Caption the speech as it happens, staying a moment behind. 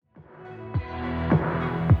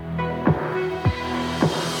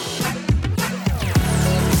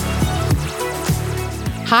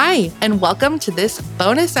Hi, and welcome to this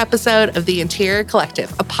bonus episode of The Interior Collective,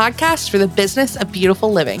 a podcast for the business of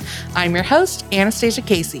beautiful living. I'm your host, Anastasia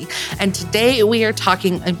Casey, and today we are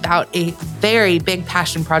talking about a very big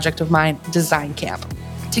passion project of mine, Design Camp.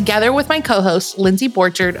 Together with my co-host, Lindsey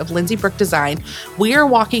Borchard of Lindsey Design, we are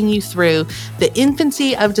walking you through the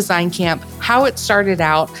infancy of Design Camp, how it started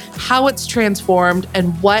out, how it's transformed,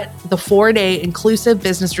 and what the 4-day inclusive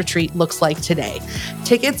business retreat looks like today.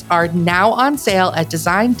 Tickets are now on sale at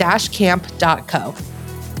design-camp.co.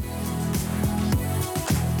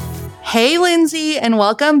 Hey, Lindsey, and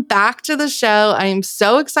welcome back to the show. I'm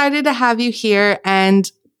so excited to have you here, and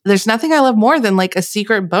there's nothing I love more than like a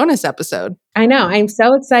secret bonus episode. I know. I'm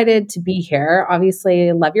so excited to be here. Obviously,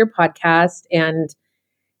 I love your podcast and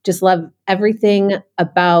just love everything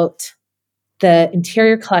about the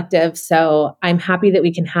Interior Collective. So I'm happy that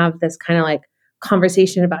we can have this kind of like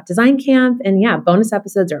conversation about Design Camp. And yeah, bonus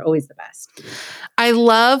episodes are always the best. I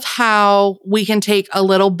love how we can take a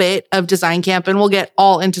little bit of Design Camp, and we'll get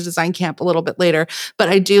all into Design Camp a little bit later. But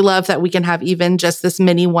I do love that we can have even just this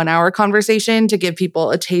mini 1-hour conversation to give people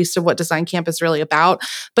a taste of what Design Camp is really about.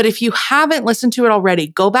 But if you haven't listened to it already,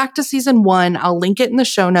 go back to season 1. I'll link it in the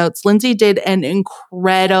show notes. Lindsey did an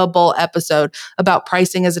incredible episode about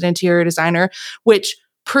pricing as an interior designer, which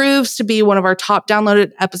proves to be one of our top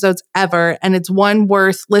downloaded episodes ever. And it's one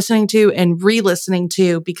worth listening to and re-listening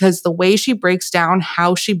to because the way she breaks down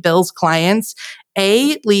how she bills clients,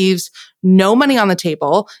 leaves no money on the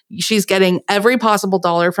table. She's getting every possible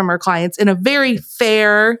dollar from her clients in a very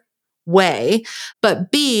fair way.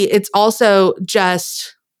 But B, it's also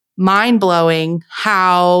just mind-blowing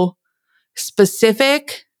how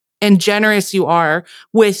specific and generous you are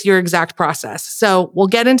with your exact process. So we'll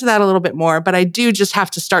get into that a little bit more, but I do just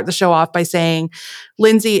have to start the show off by saying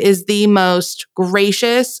Lindsey is the most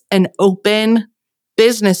gracious and open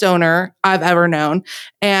business owner I've ever known.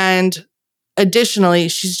 And additionally,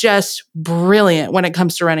 she's just brilliant when it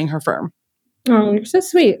comes to running her firm. Oh, you're so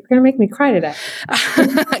sweet. You're going to make me cry today.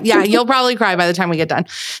 Yeah, you'll probably cry by the time we get done.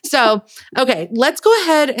 So, okay, let's go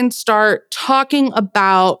ahead and start talking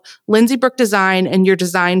about Lindsey Design and your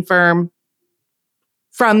design firm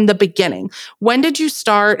from the beginning. When did you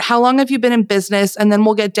start? How long have you been in business? And then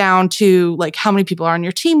we'll get down to like how many people are on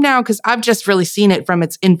your team now, because I've just really seen it from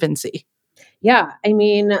its infancy. Yeah, I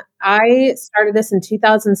mean, I started this in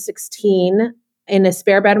 2016 in a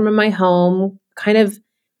spare bedroom in my home, kind of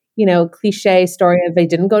cliche story of I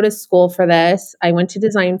didn't go to school for this. I went to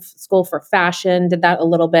design school for fashion, did that a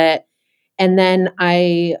little bit. And then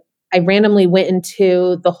I randomly went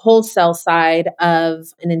into the wholesale side of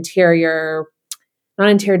an not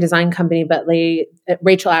interior design company, but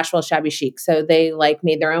Rachel Ashwell Shabby Chic. So they like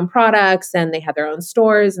made their own products and they had their own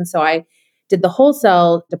stores. And so I did the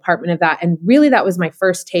wholesale department of that. And really that was my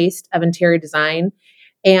first taste of interior design.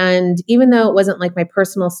 And even though it wasn't like my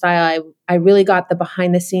personal style, I really got the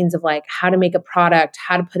behind the scenes of like how to make a product,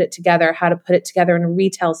 how to put it together in a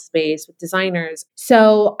retail space with designers.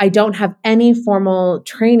 So I don't have any formal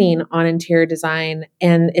training on interior design.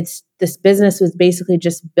 And this business was basically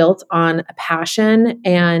just built on a passion.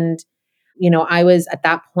 And, I was at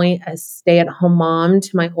that point a stay-at-home mom to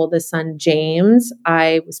my oldest son, James.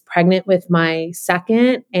 I was pregnant with my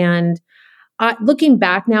second, and looking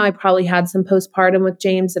back now, I probably had some postpartum with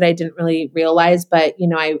James that I didn't really realize, but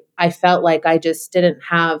I felt like I just didn't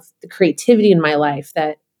have the creativity in my life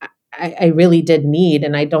that I really did need,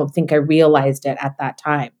 and I don't think I realized it at that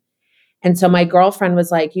time. And so my girlfriend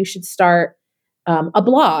was like, "You should start a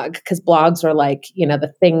blog," because blogs were like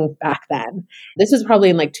the thing back then. This was probably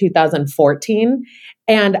in like 2014,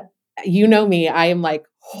 and you know me, I am like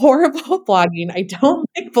horrible at blogging. I don't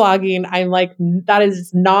like blogging. I'm like that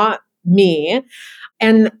is not me.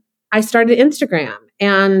 And I started Instagram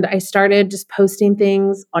and I started just posting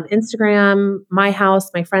things on Instagram, my house,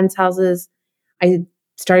 my friends' houses. I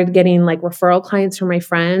started getting like referral clients from my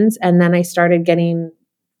friends. And then I started getting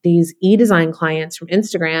these e-design clients from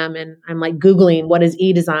Instagram. And I'm like Googling what is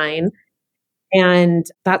e-design. And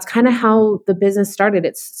that's kind of how the business started.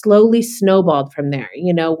 It slowly snowballed from there.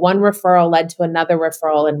 One referral led to another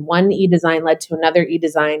referral, and one e-design led to another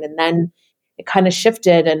e-design. And then it kind of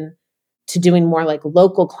shifted and to doing more like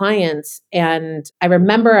local clients. And I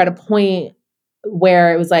remember at a point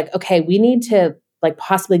where it was like, okay, we need to like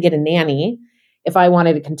possibly get a nanny if I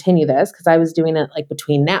wanted to continue this, because I was doing it like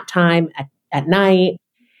between nap time at night.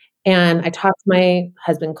 And I talked to my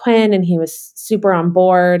husband, Quinn, and he was super on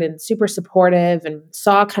board and super supportive and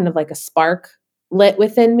saw kind of like a spark lit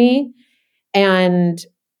within me. And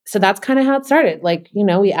so that's kind of how it started. Like,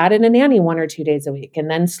 we added a nanny 1 or 2 days a week and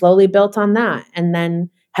then slowly built on that. And then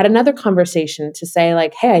had another conversation to say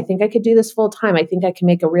like, hey, I think I could do this full time. I think I can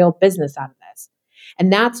make a real business out of this.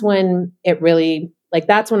 And that's when it really, like,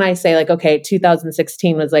 that's when I say like, okay,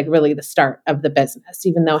 2016 was like really the start of the business,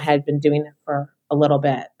 even though I had been doing it for a little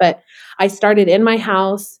bit. But I started in my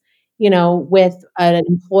house, with an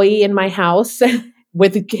employee in my house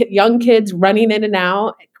with young kids running in and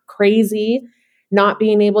out, crazy, not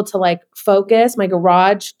being able to like focus. My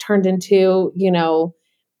garage turned into,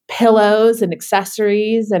 pillows and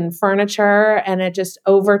accessories and furniture, and it just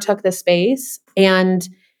overtook the space. And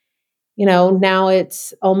now we're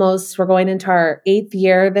going into our 8th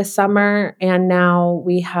year this summer. And now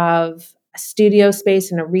we have a studio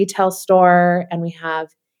space and a retail store, and we have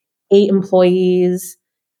 8 employees,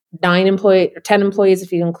 10 employees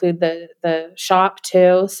if you include the shop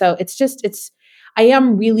too. So I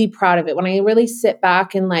am really proud of it. When I really sit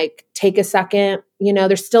back and like take a second,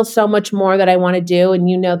 there's still so much more that I want to do. And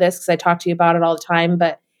this because I talk to you about it all the time,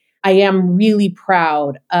 but I am really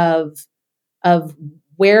proud of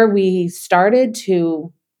where we started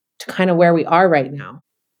to kind of where we are right now.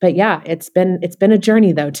 But yeah, it's been a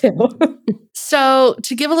journey though too. So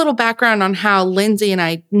to give a little background on how Lindsey and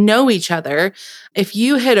I know each other, if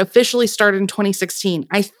you had officially started in 2016,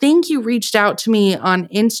 I think you reached out to me on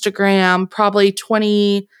Instagram probably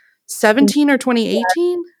 2017 or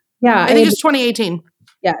 2018. Yeah. I think it's 2018.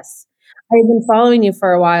 Yes. I've been following you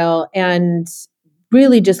for a while and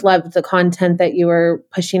really just loved the content that you were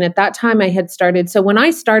pushing at that time. I had started. So when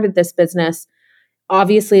I started this business,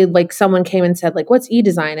 obviously like someone came and said like, what's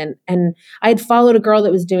e-design? And I had followed a girl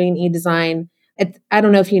that was doing e-design. I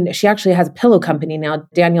don't know if you know, she actually has a pillow company now,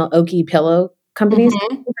 Danielle Oakey Pillow Companies.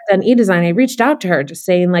 Mm-hmm. Done e-design. I reached out to her just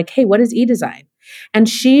saying like, hey, what is e-design? And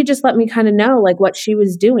she just let me kind of know like what she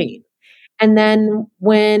was doing. And then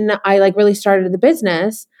when I like really started the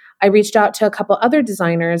business, I reached out to a couple other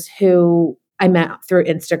designers who I met through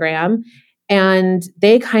Instagram, and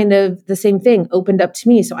they kind of the same thing opened up to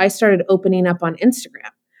me. So I started opening up on Instagram.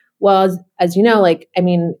 Well, as you know,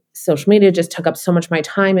 social media just took up so much of my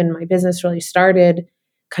time, and my business really started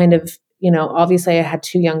kind of, obviously I had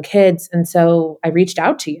 2 young kids. And so I reached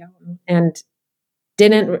out to you and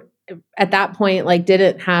didn't at that point, like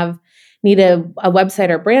didn't need a website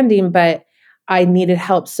or branding, but I needed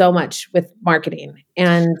help so much with marketing.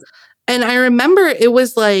 And I remember it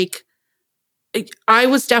was like, I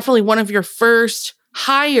was definitely one of your first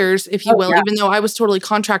hires, if you will, even though I was totally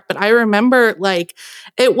contract. But I remember like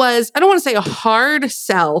it was, I don't want to say a hard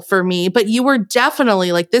sell for me, but you were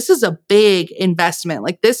definitely like, this is a big investment.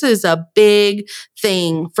 Like this is a big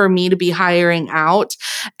thing for me to be hiring out.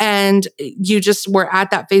 And you just were at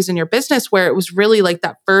that phase in your business where it was really like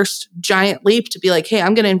that first giant leap to be like, hey,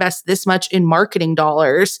 I'm going to invest this much in marketing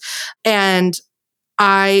dollars. And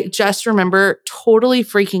I just remember totally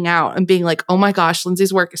freaking out and being like, oh my gosh,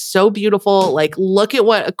 Lindsey's work is so beautiful. Like, look at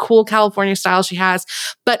what a cool California style she has.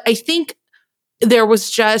 But I think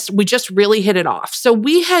we just really hit it off. So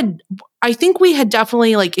I think we had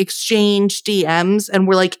definitely like exchanged DMs and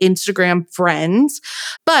we're like Instagram friends,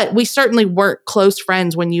 but we certainly weren't close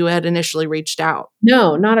friends when you had initially reached out.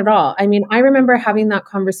 No, not at all. I mean, I remember having that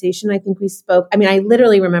conversation. I think we spoke. I mean, I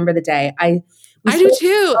literally remember the day. I do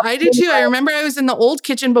too. I remember I was in the old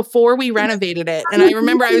kitchen before we renovated it. And I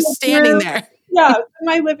remember I was standing there. Yeah, in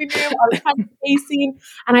my living room, I was kind of pacing.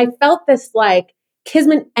 And I felt this like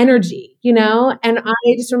kismet energy, and I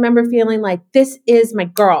just remember feeling like, this is my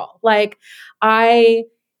girl. Like, I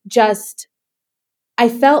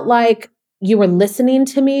felt like you were listening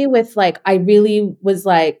to me with like, I really was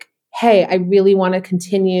like, hey, I really want to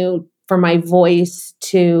continue for my voice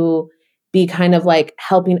to be kind of like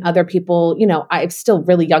helping other people. I'm still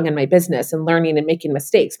really young in my business and learning and making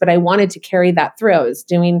mistakes, but I wanted to carry that through.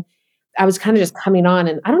 I was kind of just coming on,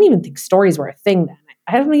 and I don't even think stories were a thing then.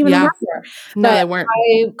 I don't even remember. No, but they weren't.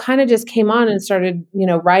 I kind of just came on and started,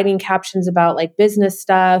 writing captions about like business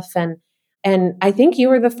stuff. And I think you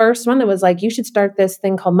were the first one that was like, you should start this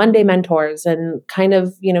thing called Monday Mentors and kind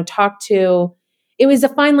of, it was a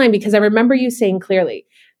fine line because I remember you saying clearly,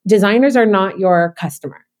 designers are not your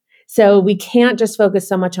customer. So we can't just focus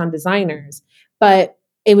so much on designers, but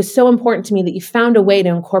it was so important to me that you found a way to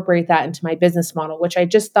incorporate that into my business model, which I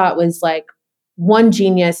just thought was like 1,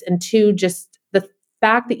 genius, and 2, just the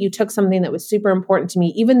fact that you took something that was super important to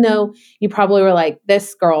me, even though you probably were like,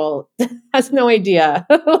 this girl has no idea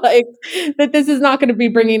like that this is not going to be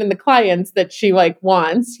bringing in the clients that she like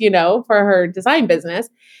wants, for her design business.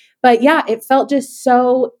 But yeah, it felt just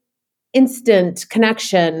so instant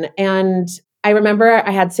connection. And I remember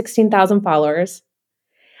I had 16,000 followers.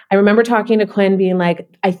 I remember talking to Quinn being like,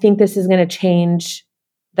 I think this is going to change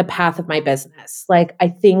the path of my business. Like, I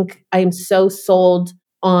think I'm so sold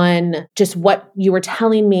on just what you were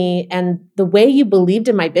telling me and the way you believed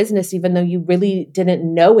in my business, even though you really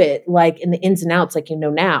didn't know it like in the ins and outs like you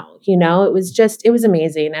know now. It was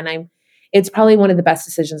amazing. And it's probably one of the best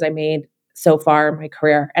decisions I made so far in my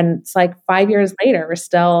career. And it's like 5 years later, we're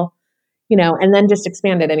still, and then just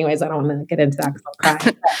expanded anyways. I don't want to get into that because I'll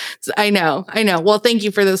cry. I know. Well, thank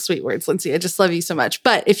you for those sweet words, Lindsey. I just love you so much.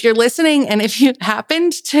 But if you're listening and if you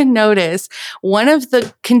happened to notice one of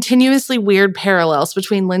the continuously weird parallels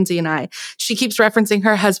between Lindsey and I, she keeps referencing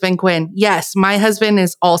her husband, Quinn. Yes, my husband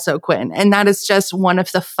is also Quinn. And that is just one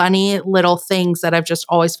of the funny little things that I've just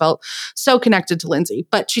always felt so connected to Lindsey.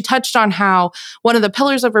 But she touched on how one of the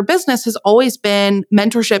pillars of her business has always been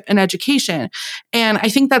mentorship and education. And I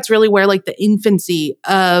think that's really where like the infancy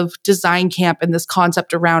of Design Camp and this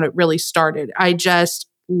concept around it really started. I just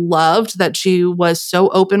loved that she was so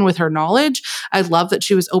open with her knowledge. I love that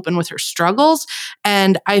she was open with her struggles.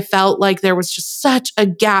 And I felt like there was just such a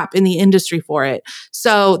gap in the industry for it.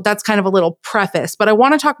 So that's kind of a little preface. But I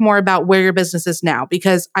want to talk more about where your business is now,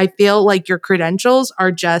 because I feel like your credentials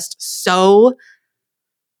are just so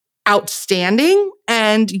outstanding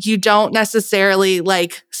and you don't necessarily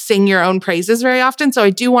like sing your own praises very often. So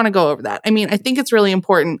I do want to go over that. I mean, I think it's really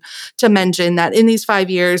important to mention that in these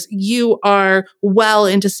 5 years, you are well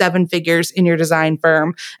into 7 figures in your design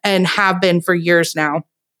firm and have been for years now.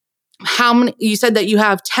 How many, you said that you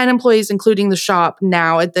have 10 employees, including the shop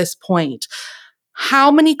now at this point.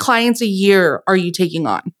 How many clients a year are you taking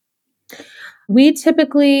on? We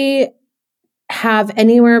typically have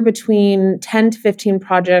anywhere between 10 to 15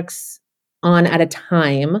 projects on at a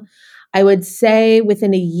time. I would say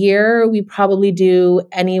within a year, we probably do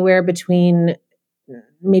anywhere between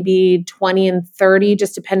maybe 20 and 30,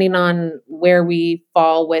 just depending on where we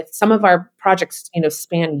fall with some of our projects,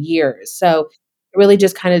 span years. So it really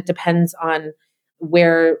just kind of depends on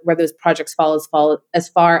where those projects fall as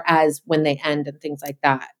far as when they end and things like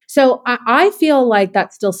that. So I feel like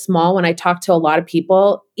that's still small when I talk to a lot of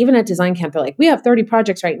people, even at Design Camp, they're like, we have 30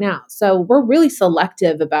 projects right now. So we're really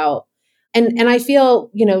selective about, and I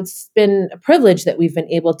feel, it's been a privilege that we've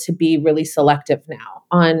been able to be really selective now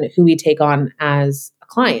on who we take on as a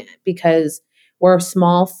client, because we're a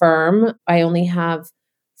small firm. I only have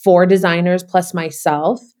 4 designers plus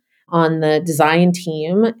myself on the design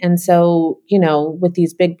team. And so, with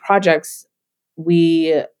these big projects,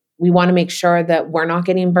 we want to make sure that we're not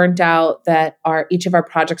getting burnt out, that each of our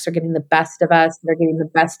projects are getting the best of us, they're getting the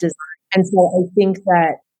best design. And so I think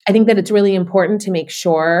that it's really important to make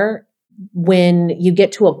sure when you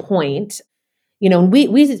get to a point, we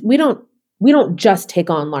don't just take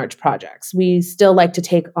on large projects. We still like to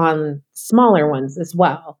take on smaller ones as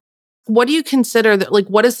well. What do you consider that, like,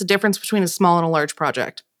 what is the difference between a small and a large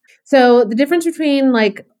project? So the difference between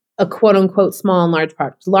like a quote unquote small and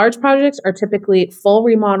large projects are typically full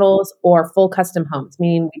remodels or full custom homes,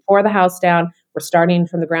 meaning we tore the house down, we're starting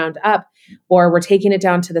from the ground up, or we're taking it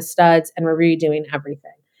down to the studs and we're redoing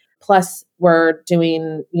everything. Plus we're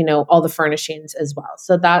doing, all the furnishings as well.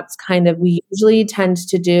 So that's we usually tend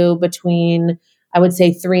to do between, I would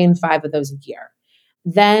say 3 and 5 of those a year.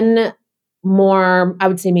 Then more, I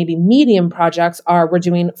would say maybe medium projects we're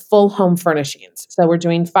doing full home furnishings. So we're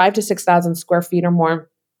doing 5,000 to 6,000 square feet or more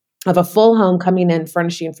of a full home, coming in,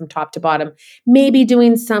 furnishing from top to bottom, maybe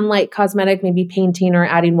doing some light cosmetic, maybe painting or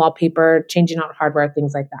adding wallpaper, changing out hardware,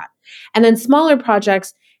 things like that. And then smaller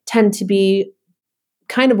projects tend to be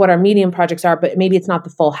kind of what our medium projects are, but maybe it's not the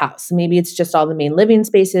full house. Maybe it's just all the main living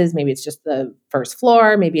spaces. Maybe it's just the first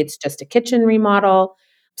floor. Maybe it's just a kitchen remodel.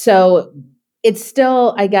 So it's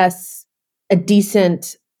still, I guess, a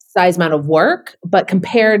decent size amount of work, but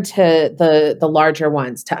compared to the larger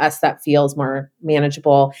ones, to us, that feels more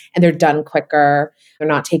manageable and they're done quicker. They're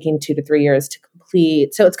not taking 2 to 3 years to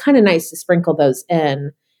complete. So it's kind of nice to sprinkle those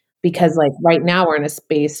in, because like right now we're in a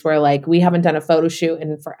space where like we haven't done a photo shoot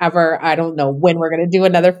in forever. I don't know when we're going to do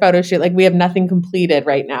another photo shoot. Like we have nothing completed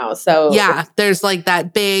right now. So yeah, there's like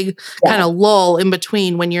that big kind of lull in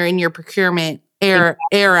between when you're in your procurement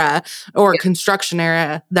era or construction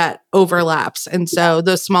era that overlaps. And so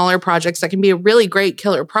those smaller projects that can be a really great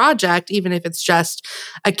killer project, even if it's just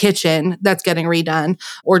a kitchen that's getting redone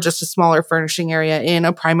or just a smaller furnishing area in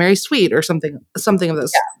a primary suite or something of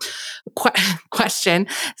those. Question.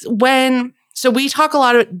 So we talk a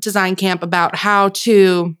lot at Design Camp about how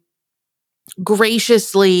to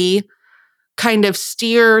graciously kind of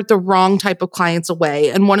steer the wrong type of clients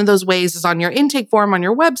away. And one of those ways is on your intake form on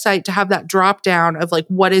your website to have that drop down of like,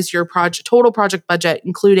 what is your total project budget,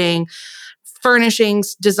 including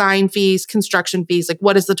furnishings, design fees, construction fees, like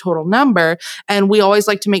what is the total number? And we always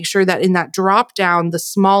like to make sure that in that drop down, the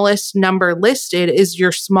smallest number listed is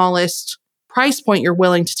your smallest price point you're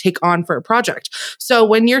willing to take on for a project. So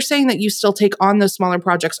when you're saying that you still take on those smaller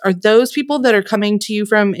projects, are those people that are coming to you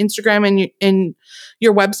from Instagram and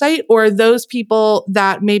your website, or are those people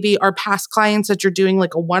that maybe are past clients that you're doing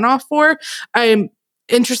like a one-off for? I'm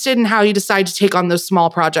interested in how you decide to take on those small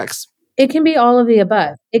projects. It can be all of the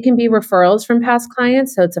above. It can be referrals from past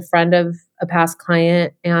clients. So it's a friend of a past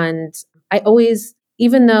client. And I always,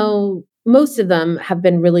 even though most of them have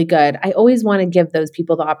been really good, I always want to give those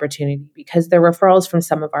people the opportunity because they're referrals from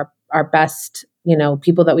some of our best,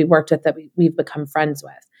 people that we worked with that we've become friends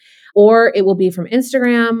with. Or it will be from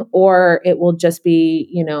Instagram, or it will just be,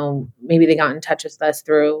 maybe they got in touch with us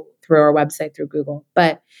through our website, through Google.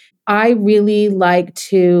 But I really like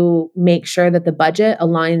to make sure that the budget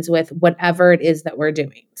aligns with whatever it is that we're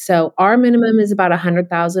doing. So our minimum is about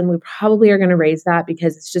 100,000. We probably are going to raise that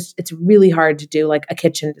because it's really hard to do like a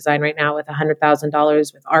kitchen design right now with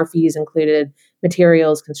 $100,000 with our fees included,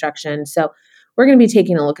 materials, construction. So we're going to be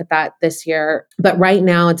taking a look at that this year. But right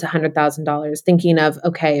now it's $100,000, thinking of,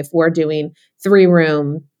 okay, if we're doing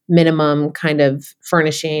 3-room minimum kind of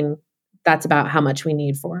furnishing, that's about how much we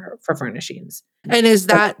need for furnishings. And is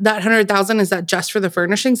that 100,000, is that just for the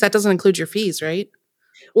furnishings? That doesn't include your fees, right?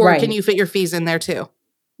 Or Right. can you fit your fees in there too?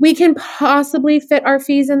 We can possibly fit our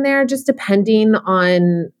fees in there just depending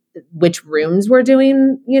on which rooms we're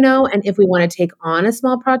doing, and if we want to take on a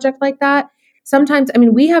small project like that. Sometimes,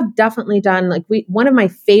 we have definitely done one of my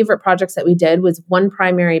favorite projects that we did was one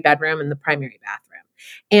primary bedroom and the primary bathroom.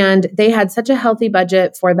 And they had such a healthy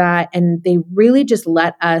budget for that. And they really just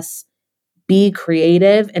let us be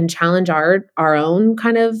creative and challenge our own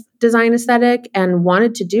kind of design aesthetic and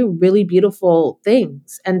wanted to do really beautiful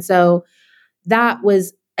things. And so that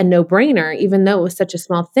was a no-brainer, even though it was such a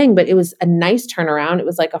small thing, but it was a nice turnaround. It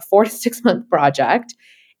was like a 4 to 6 month project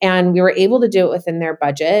and we were able to do it within their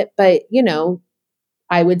budget. But,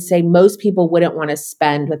 I would say most people wouldn't want to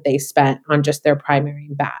spend what they spent on just their primary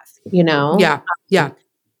and bath, Yeah. Yeah.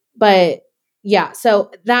 But yeah,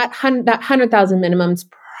 so that 100,000 minimum's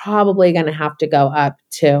probably going to have to go up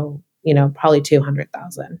to, probably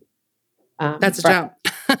 200,000. That's a jump.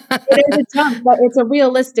 It is a jump, but it's a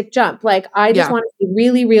realistic jump. Like I just want to be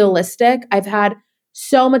really realistic. I've had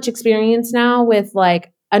so much experience now with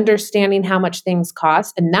like understanding how much things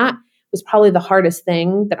cost. And that was probably the hardest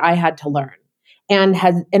thing that I had to learn and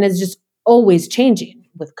is just always changing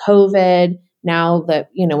with COVID, now that,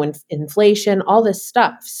 inflation, all this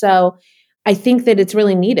stuff. So I think that it's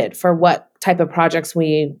really needed for what type of projects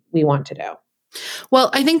we want to do. Well,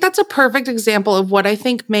 I think that's a perfect example of what I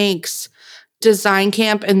think makes Design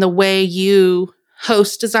Camp and the way you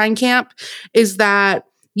host Design Camp is that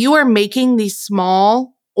you are making these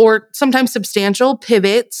small or sometimes substantial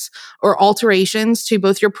pivots or alterations to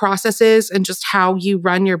both your processes and just how you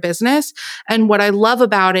run your business. And what I love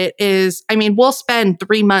about it is, we'll spend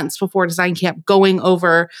 3 months before Design Camp going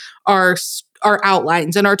over our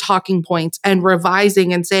outlines and our talking points and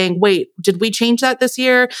revising and saying, wait, did we change that this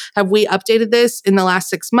year? Have we updated this in the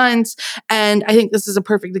last 6 months? And I think this is a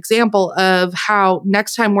perfect example of how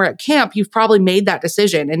next time we're at camp, you've probably made that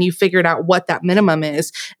decision and you figured out what that minimum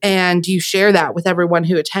is and you share that with everyone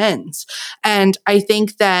who attends. And I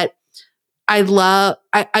think that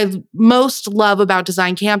I most love about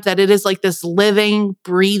Design Camp that it is like this living,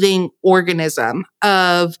 breathing organism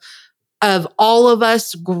of all of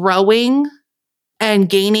us growing and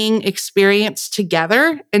gaining experience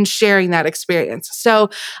together and sharing that experience.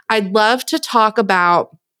 So I'd love to talk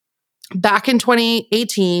about back in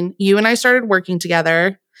 2018, you and I started working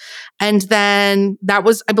together. And then that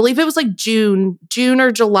was, I believe it was like June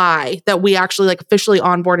or July that we actually like officially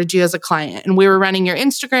onboarded you as a client. And we were running your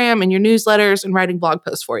Instagram and your newsletters and writing blog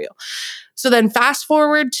posts for you. So then fast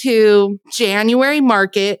forward to January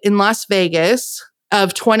market in Las Vegas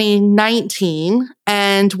of 2019.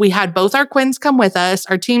 And we had both our quins come with us.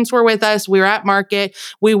 Our teams were with us. We were at market.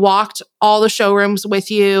 We walked all the showrooms with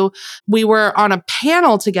you. We were on a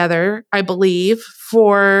panel together, I believe, We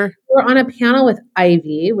were on a panel with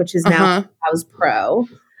Ivy, which is now House Pro.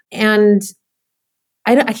 And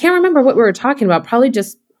I can't remember what we were talking about. Probably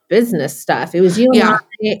just business stuff. It was you and I,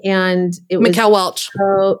 and it was Mikkel Welch.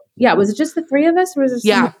 Was it just the three of us? Or was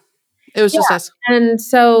it it was just us. And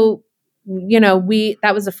so,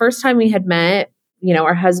 that was the first time we had met,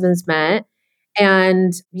 our husbands met.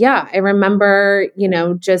 And I remember,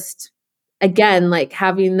 just again, like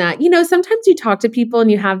having that, sometimes you talk to people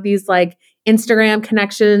and you have these like Instagram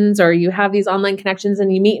connections or you have these online connections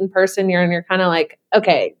and you meet in person, you're kind of like,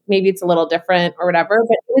 okay, maybe it's a little different or whatever,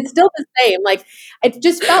 but it's still the same. Like it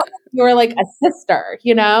just felt like you were like a sister,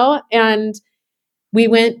 and we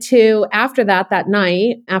went to, after that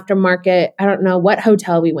night, after market, I don't know what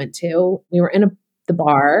hotel we went to. We were in the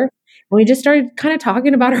bar, and we just started kind of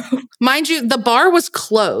talking about our Mind you, the bar was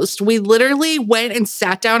closed. We literally went and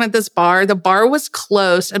sat down at this bar. The bar was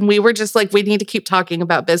closed, and we were just like, we need to keep talking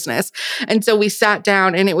about business. And so we sat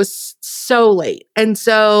down, and it was so late. And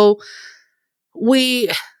so we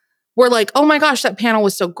were like, oh my gosh, that panel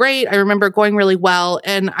was so great. I remember it going really well.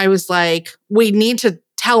 And I was like, we need to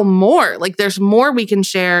tell more. Like, there's more we can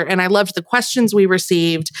share. And I loved the questions we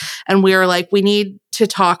received. And we were like, we need to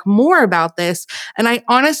talk more about this. And I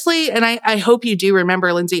honestly, and I hope you do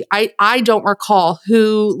remember, Lindsey, I don't recall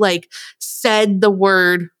who like said the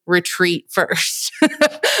word retreat first,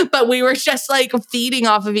 but we were just like feeding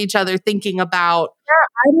off of each other, thinking about.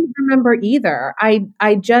 I don't remember either. I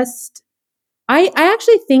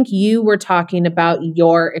actually think you were talking about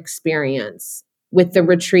your experience with the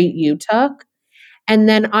retreat you took. And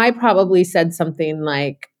then I probably said something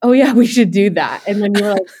like, oh yeah, we should do that. And then you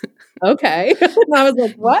were like, okay. And I was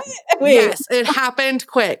like, what? Wait. Yes, it happened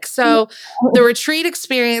quick. So the retreat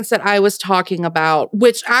experience that I was talking about,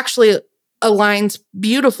 which actually aligns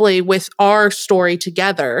beautifully with our story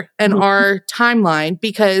together and our timeline,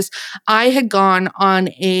 because I had gone on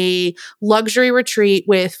a luxury retreat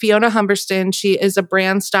with Fiona Humberston. She is a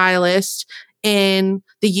brand stylist in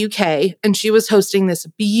the UK, and she was hosting this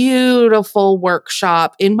beautiful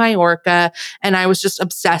workshop in Mallorca. And I was just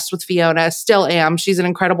obsessed with Fiona, still am. She's an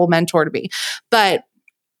incredible mentor to me. But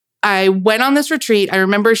I went on this retreat. I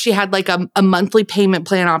remember she had like a monthly payment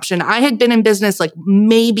plan option. I had been in business like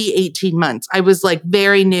maybe 18 months. I was like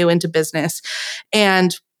very new into business,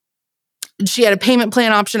 and she had a payment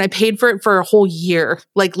plan option. I paid for it for a whole year,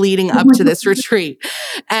 like leading up to this retreat.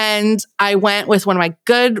 And I went with one of my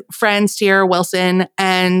good friends, Tierra Wilson,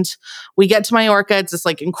 and we get to Mallorca. It's this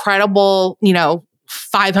like incredible,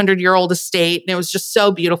 500-year-old estate. And it was just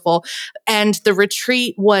so beautiful. And the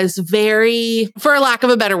retreat was very, for lack of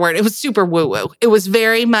a better word, it was super woo-woo. It was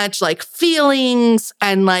very much like feelings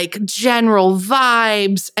and like general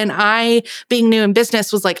vibes. And I, being new in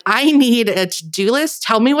business, was like, I need a to-do list.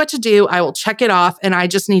 Tell me what to do. I will check it off. And I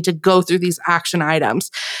just need to go through these action items.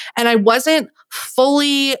 And I wasn't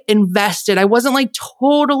fully invested. I wasn't like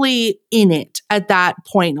totally in it at that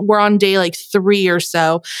point. We're on day like 3 or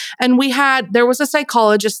so. And there was a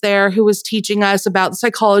psychologist there who was teaching us about the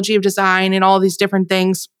psychology of design and all these different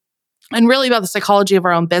things, and really about the psychology of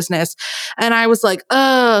our own business. And I was like,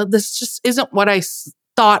 this just isn't what I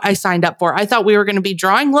thought I signed up for. I thought we were going to be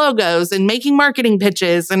drawing logos and making marketing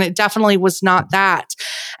pitches, and it definitely was not that.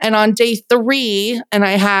 And on day 3, and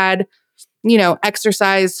I had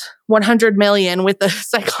exercise 100 million with the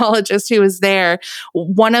psychologist who was there.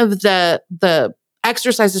 One of the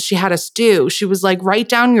exercises she had us do, she was like, write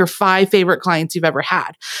down your 5 favorite clients you've ever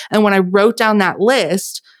had. And when I wrote down that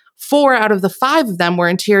list, 4 out of the 5 of them were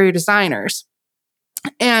interior designers.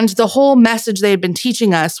 And the whole message they had been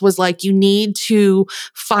teaching us was like, you need to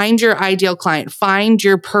find your ideal client, find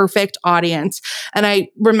your perfect audience. And I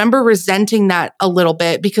remember resenting that a little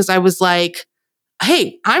bit, because I was like,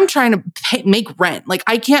 hey, I'm trying to make rent. Like,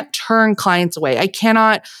 I can't turn clients away. I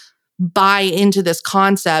cannot buy into this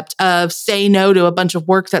concept of say no to a bunch of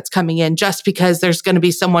work that's coming in just because there's going to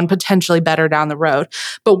be someone potentially better down the road.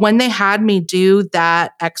 But when they had me do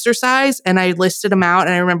that exercise and I listed them out,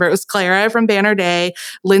 and I remember it was Clara from Banner Day,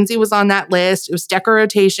 Lindsey was on that list, it was Decor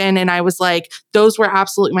Rotation, and I was like, those were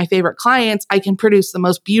absolutely my favorite clients. I can produce the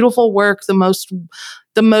most beautiful work, the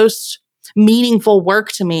most meaningful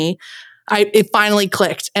work to me. It finally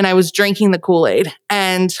clicked, and I was drinking the Kool-Aid.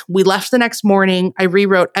 And we left the next morning. I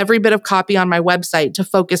rewrote every bit of copy on my website to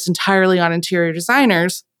focus entirely on interior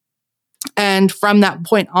designers. And from that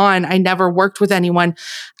point on, I never worked with anyone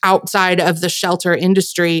outside of the shelter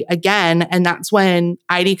industry again. And that's when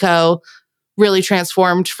IDCO really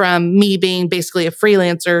transformed from me being basically a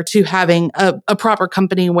freelancer to having a proper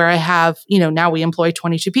company where I have, now we employ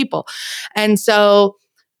 22 people. And so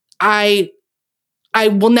I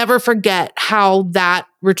will never forget how that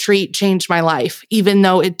retreat changed my life, even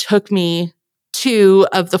though it took me 2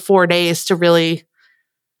 of the 4 days to really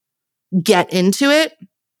get into it.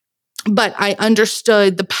 But I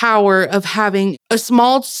understood the power of having a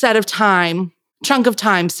small chunk of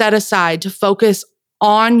time set aside to focus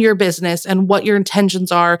on your business and what your intentions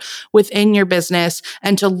are within your business,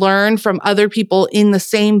 and to learn from other people in the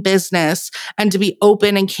same business, and to be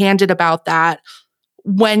open and candid about that.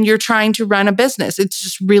 When you're trying to run a business, it's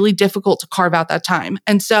just really difficult to carve out that time.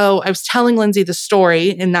 And so I was telling Lindsey the story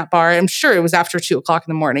in that bar. I'm sure it was after 2:00 in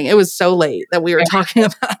the morning. It was so late that we were talking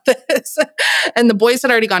about this, and the boys had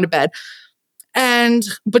already gone to bed. And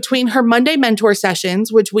between her Monday mentor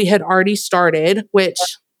sessions, which we had already started, which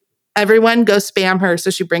everyone go spam her so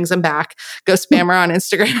she brings them back. Go spam her on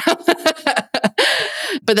Instagram.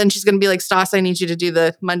 But then she's going to be like, Stas, I need you to do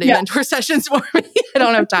the Monday mentor sessions for me. I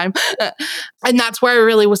don't have time. And that's where I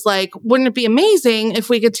really was like, wouldn't it be amazing if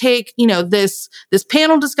we could take, this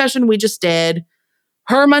panel discussion we just did,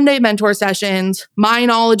 her Monday mentor sessions, my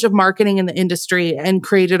knowledge of marketing in the industry, and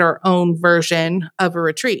created our own version of a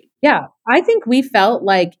retreat. Yeah. I think we felt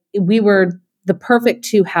like we were the perfect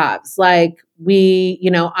two halves. Like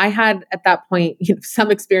I had at that point,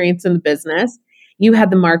 some experience in the business. You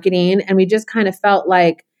had the marketing, and we just kind of felt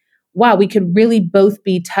like, wow, we could really both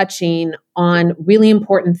be touching on really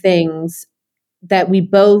important things that we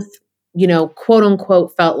both, quote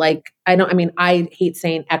unquote, felt like, I hate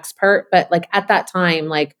saying expert, but like at that time,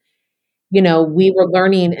 like, we were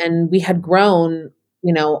learning and we had grown,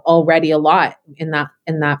 already a lot in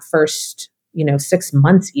that first, 6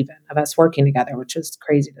 months even of us working together, which is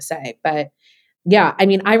crazy to say. But yeah,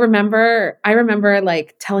 I remember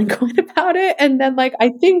like telling Gwen about it. And then like, I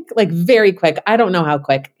think like very quick, I don't know how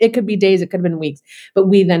quick, it could be days, it could have been weeks, but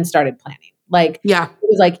we then started planning. Like, Yeah. It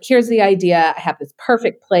was like, here's the idea. I have this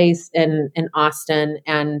perfect place in Austin.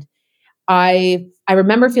 And I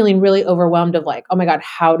remember feeling really overwhelmed of like, oh my God,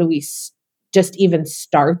 how do we just even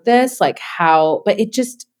start this? Like but it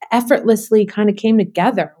just effortlessly kind of came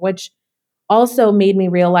together, which also made me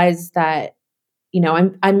realize that,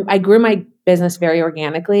 I grew my business very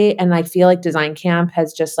organically. And I feel like Design Camp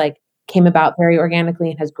has just like came about very organically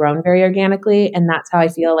and has grown very organically. And that's how I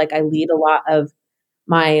feel like I lead a lot of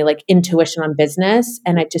my like intuition on business.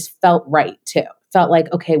 And it just felt right too. Felt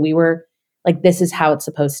like, okay, we were like, this is how it's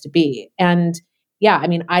supposed to be. And yeah,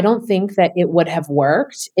 I don't think that it would have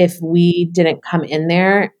worked if we didn't come in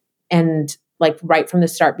there and like right from the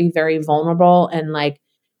start, be very vulnerable and like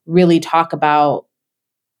really talk about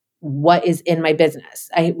what is in my business.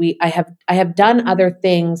 I have done other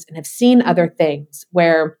things and have seen other things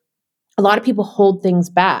where a lot of people hold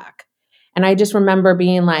things back. And I just remember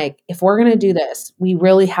being like, if we're going to do this, we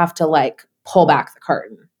really have to like pull back the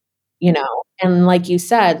curtain, And like you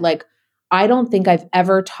said, like, I don't think I've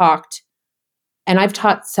ever talked, and I've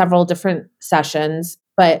taught several different sessions,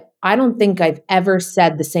 but I don't think I've ever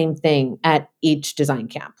said the same thing at each design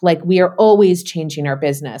camp. Like, we are always changing our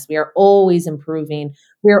business. We are always improving.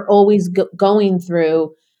 We are always going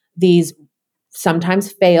through these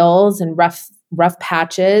sometimes fails and rough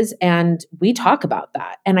patches. And we talk about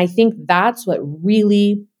that. And I think that's what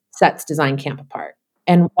really sets design camp apart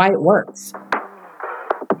and why it works.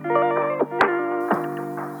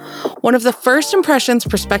 One of the first impressions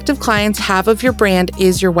prospective clients have of your brand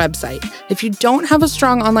is your website. If you don't have a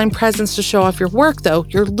strong online presence to show off your work, though,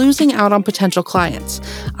 you're losing out on potential clients.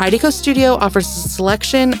 IDeCo Studio offers a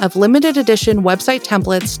selection of limited edition website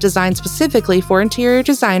templates designed specifically for interior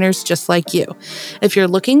designers just like you. If you're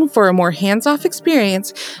looking for a more hands-off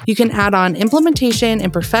experience, you can add on implementation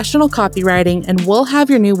and professional copywriting, and we'll have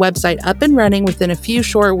your new website up and running within a few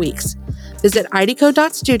short weeks. Visit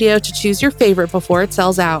ideco.studio to choose your favorite before it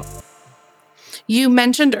sells out. You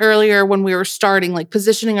mentioned earlier when we were starting, like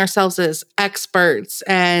positioning ourselves as experts.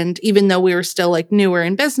 And even though we were still like newer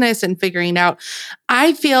in business and figuring out,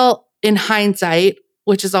 I feel in hindsight,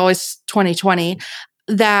 which is always 2020,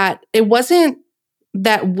 that it wasn't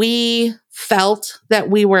that we felt that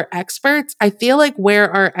we were experts. I feel like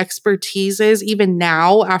where our expertise is, even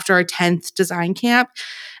now after our 10th design camp,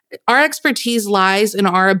 our expertise lies in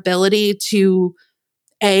our ability to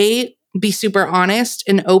be super honest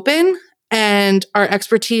and open. And our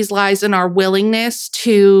expertise lies in our willingness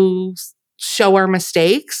to show our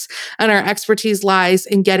mistakes. And our expertise lies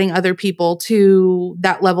in getting other people to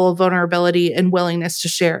that level of vulnerability and willingness to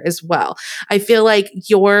share as well. I feel like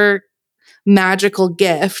your magical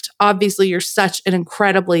gift, obviously, you're such an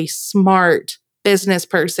incredibly smart business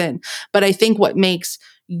person, but I think what makes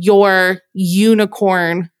your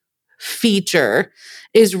unicorn feature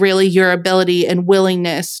is really your ability and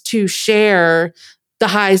willingness to share the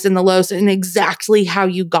highs and the lows and exactly how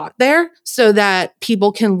you got there so that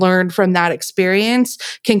people can learn from that experience,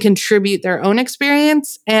 can contribute their own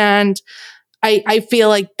experience. And I feel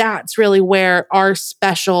like that's really where our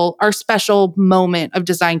special moment of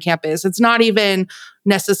design camp is. It's not even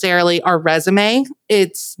necessarily our resume.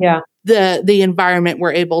 It's the environment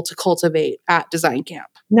we're able to cultivate at design camp.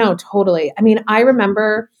 No, totally. I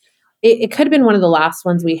remember it could have been one of the last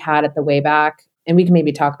ones we had at the way back, and we can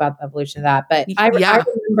maybe talk about the evolution of that. But I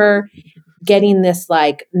remember getting this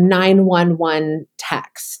like 911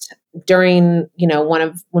 text during,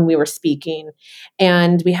 when we were speaking,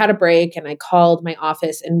 and we had a break, and I called my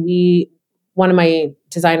office, and we one of my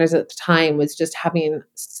designers at the time was just having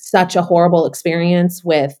such a horrible experience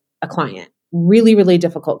with a client, really, really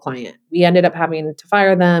difficult client. We ended up having to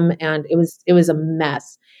fire them, and it was a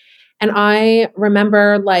mess. And I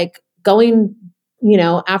remember like going,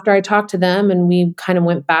 after I talked to them and we kind of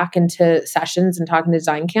went back into sessions and talking to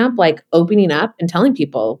design camp, like opening up and telling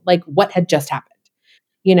people like what had just happened,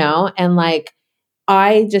 and like,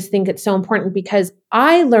 I just think it's so important because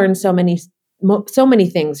I learned so many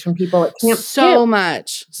things from people at camp too. So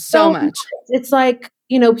much, so much. It's like,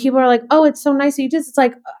 people are like, oh, it's so nice that you did this. It's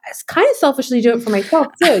like, it's kind of selfishly do it for myself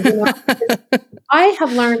too. I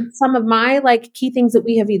have learned some of my like key things that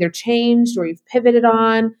we have either changed or we've pivoted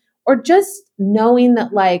on, or just knowing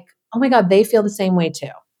that like, oh my God, they feel the same way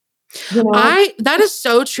too. That is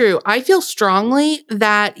so true. I feel strongly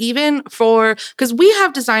that even because we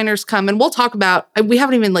have designers come and we'll talk about, we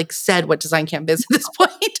haven't even like said what design camp is at this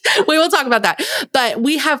point. We will talk about that. But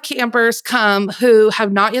we have campers come who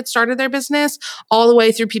have not yet started their business, all the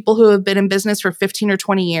way through people who have been in business for 15 or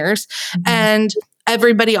 20 years. Mm-hmm. And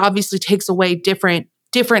everybody obviously takes away different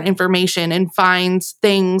information and finds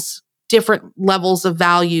things, different levels of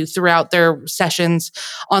value throughout their sessions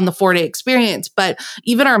on the 4-day experience. But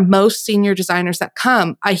even our most senior designers that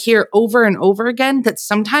come, I hear over and over again that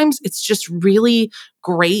sometimes it's just really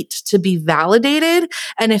great to be validated.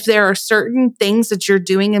 And if there are certain things that you're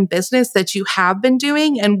doing in business that you have been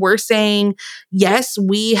doing, and we're saying, yes,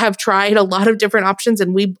 we have tried a lot of different options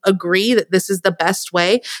and we agree that this is the best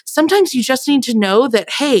way. Sometimes you just need to know that,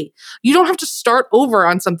 hey, you don't have to start over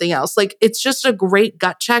on something else. Like, it's just a great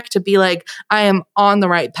gut check to be like, I am on the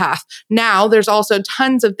right path. Now, there's also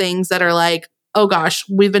tons of things that are like, oh gosh,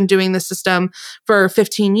 we've been doing this system for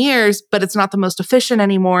 15 years, but it's not the most efficient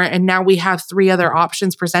anymore. And now we have 3 other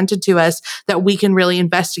options presented to us that we can really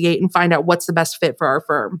investigate and find out what's the best fit for our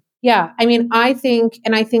firm. Yeah. I mean, I think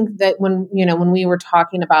that when we were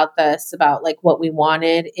talking about this, about like what we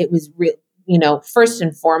wanted, it was real, first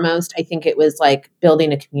and foremost, I think it was like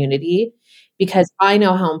building a community, because I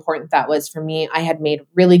know how important that was for me. I had made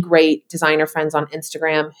really great designer friends on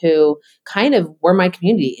Instagram who kind of were my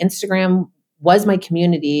community. Instagram was my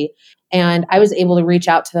community. And I was able to reach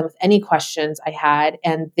out to them with any questions I had.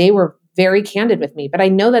 And they were very candid with me. But I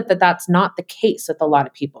know that that's not the case with a lot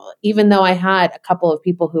of people. Even though I had a couple of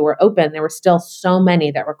people who were open, there were still so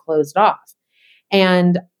many that were closed off.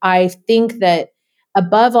 And I think that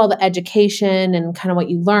above all the education and kind of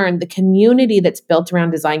what you learn, the community that's built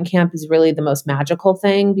around design camp is really the most magical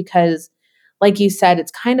thing, because like you said,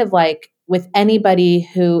 it's kind of like with anybody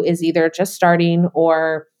who is either just starting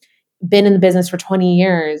or been in the business for 20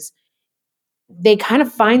 years, they kind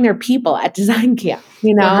of find their people at design camp,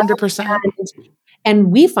 100%.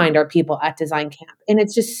 And we find our people at design camp. And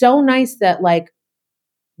it's just so nice that like,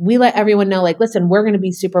 we let everyone know, like, listen, we're going to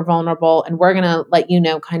be super vulnerable and we're going to let you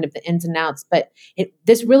know kind of the ins and outs. But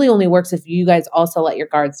this really only works if you guys also let your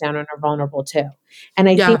guards down and are vulnerable too. And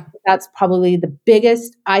I think that's probably the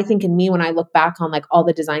biggest, I think in me, when I look back on like all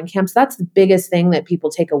the design camps, that's the biggest thing that people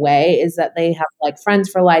take away, is that they have like friends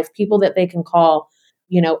for life, people that they can call,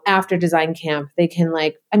 after design camp. They can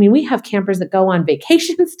we have campers that go on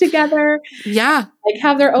vacations together. Yeah. Like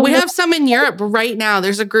have their own. We have some in Europe right now.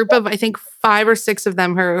 There's a group of, I think, 5 or 6 of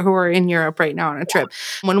them who are in Europe right now on a trip.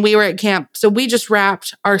 When we were at camp, so we just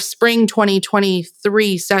wrapped our spring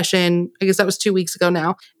 2023 session. I guess that was 2 weeks ago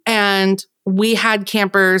now. And we had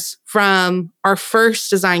campers from our first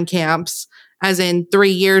design camps, as in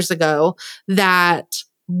 3 years ago, that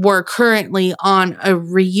were currently on a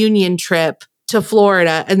reunion trip to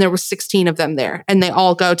Florida, and there were 16 of them there, and they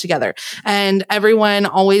all go together, and everyone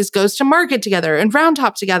always goes to market together and round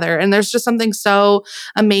top together. And there's just something so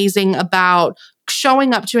amazing about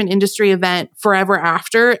showing up to an industry event forever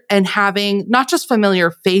after and having not just familiar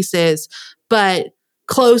faces, but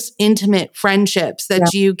close, intimate friendships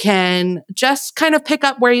that you can just kind of pick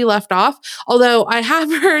up where you left off. Although I have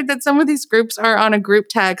heard that some of these groups are on a group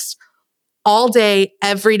text all day,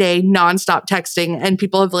 every day, nonstop texting, and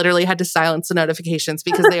people have literally had to silence the notifications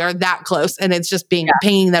because they are that close, and it's just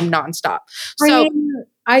pinging them nonstop. So,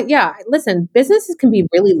 listen, businesses can be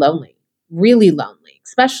really lonely,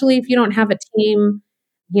 especially if you don't have a team,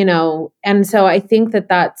 and so I think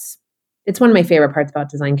it's one of my favorite parts about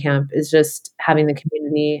design camp, is just having the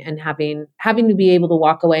community and having to be able to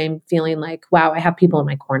walk away and feeling like, wow, I have people in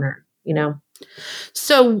my corner,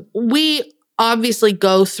 So we obviously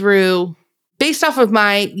go through, based off of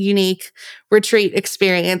my unique retreat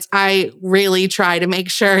experience, I really try to make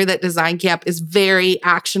sure that design camp is very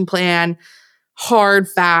action plan, hard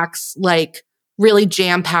facts, like really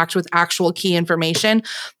jam-packed with actual key information.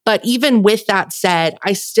 But even with that said,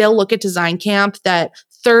 I still look at design camp that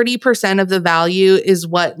 30% of the value is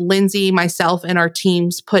what Lindsey, myself, and our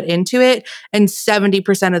teams put into it. And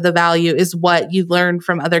 70% of the value is what you learn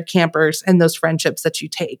from other campers and those friendships that you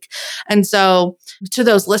take. And so to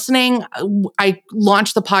those listening, I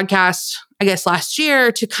launched the podcast, I guess, last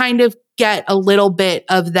year to kind of get a little bit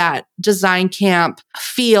of that design camp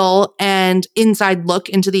feel and inside look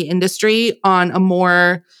into the industry on a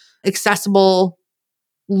more accessible,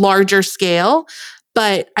 larger scale.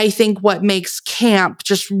 But I think what makes camp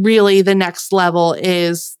just really the next level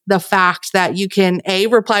is the fact that you can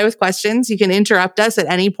reply with questions. You can interrupt us at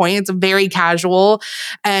any point. It's very casual,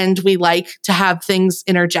 and we like to have things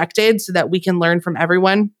interjected so that we can learn from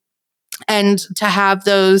everyone. And to have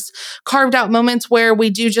those carved out moments where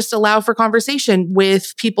we do just allow for conversation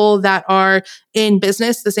with people that are in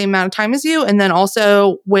business the same amount of time as you, and then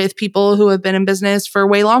also with people who have been in business for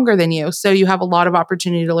way longer than you. So you have a lot of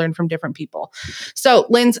opportunity to learn from different people. So,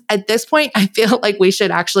 Linz, at this point, I feel like we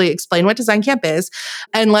should actually explain what Design Camp is.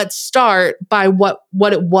 And let's start by what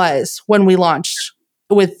it was when we launched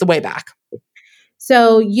with the Way Back.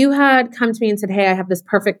 So you had come to me and said, hey, I have this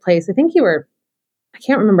perfect place. I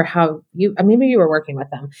can't remember how maybe you were working with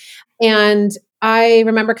them. And I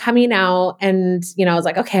remember coming out and, I was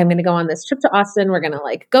like, okay, I'm going to go on this trip to Austin. We're going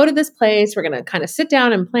to go to this place. We're going to kind of sit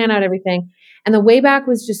down and plan out everything. And the Way Back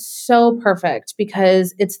was just so perfect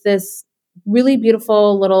because it's this really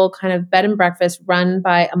beautiful little kind of bed and breakfast run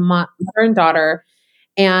by a mother and daughter.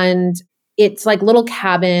 And it's like little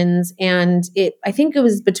cabins. And I think it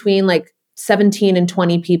was between 17 and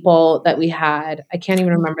 20 people that we had. I can't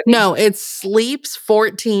even remember. No, it sleeps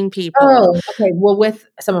 14 people. Oh, okay. Well, with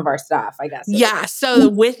some of our staff, I guess. Yeah. So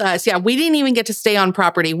with us, we didn't even get to stay on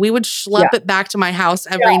property. We would schlep it back to my house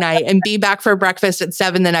every night and be back for breakfast at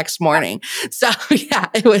 7 the next morning. So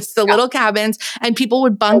it was the little cabins, and people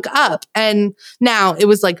would bunk up. And now it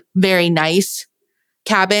was very nice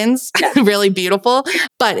cabins, really beautiful,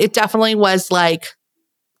 but it definitely was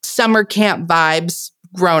summer camp vibes,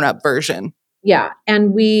 grown-up version. Yeah.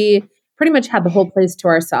 And we pretty much had the whole place to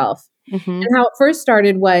ourselves. Mm-hmm. And how it first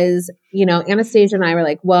started was, Anastasia and I were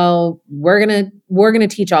like, well, we're going to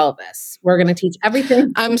teach all of this. We're going to teach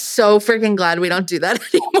everything. I'm so freaking glad we don't do that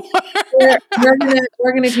anymore. we're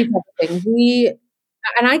going to teach everything.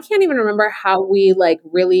 And I can't even remember how we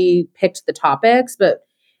really picked the topics, but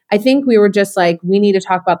I think we were just we need to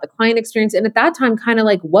talk about the client experience. And at that time, kind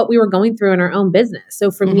of what we were going through in our own business.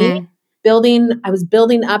 So for me, I was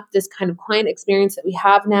building up this kind of client experience that we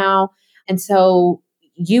have now. And so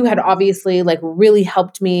you had obviously really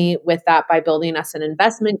helped me with that by building us an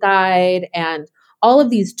investment guide and all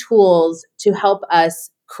of these tools to help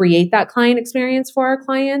us create that client experience for our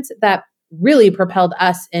clients that really propelled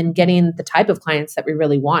us in getting the type of clients that we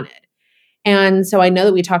really wanted. And so I know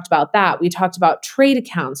that we talked about that. We talked about trade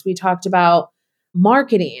accounts. We talked about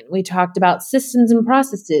marketing. We talked about systems and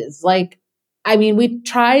processes. We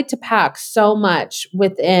tried to pack so much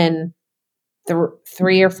within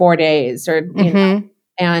 3 or 4 days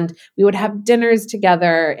and we would have dinners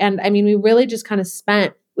together. And we really just kind of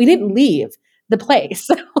we didn't leave the place.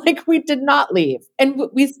 We did not leave, and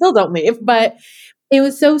we still don't leave, but it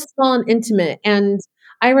was so small and intimate. And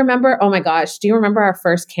I remember, oh my gosh, do you remember our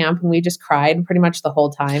first camp when we just cried pretty much the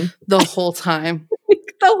whole time? The whole time.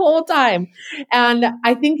 The whole time. And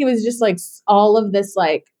I think it was just all of this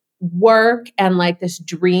work and this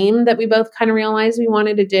dream that we both kind of realized we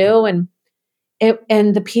wanted to do. And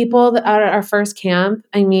the people that at our first camp,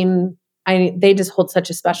 they just hold such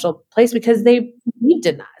a special place because they believed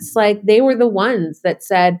in us. They were the ones that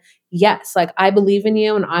said, yes, I believe in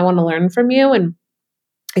you and I want to learn from you. And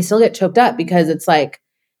I still get choked up because it's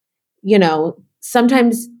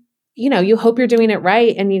sometimes, you hope you're doing it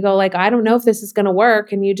right. And you go I don't know if this is going to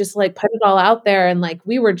work. And you just put it all out there. And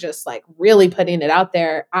we were just really putting it out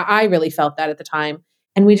there. I really felt that at the time.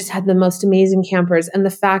 And we just had the most amazing campers. And the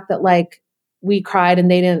fact that we cried and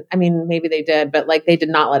they didn't, maybe they did, but they did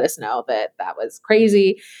not let us know that was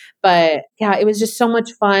crazy. But yeah, it was just so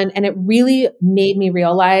much fun. And it really made me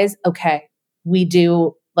realize, okay, we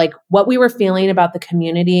do what we were feeling about the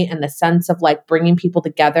community and the sense of bringing people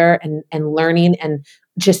together and learning and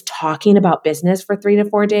just talking about business for 3 to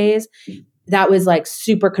 4 days. That was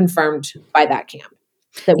super confirmed by that camp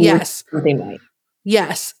that we were something right.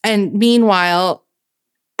 Yes. And meanwhile,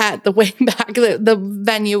 at the Way Back, the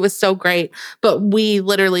venue was so great, but we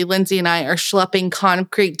literally, Lindsey and I, are schlepping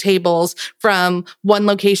concrete tables from one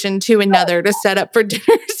location to another to set up for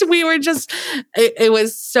dinners. We were just, it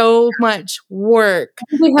was so much work.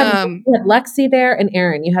 We had Lexi there and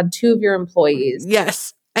Aaron. You had 2 of your employees.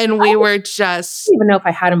 Yes. And we were just... I don't even know if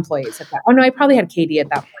I had employees at that. Oh no, I probably had Katie at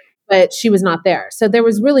that point. but she was not there. So there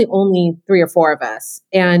was really only 3 or 4 of us.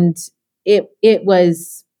 And it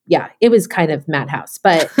was, yeah, it was kind of madhouse.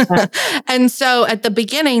 But And so at the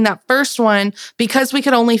beginning, that first one, because we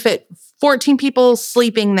could only fit 14 people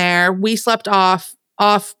sleeping there, we slept off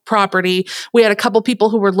property. We had a couple people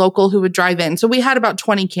who were local who would drive in. So we had about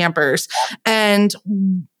 20 campers. And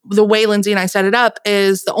the way Lindsey and I set it up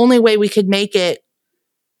is the only way we could make it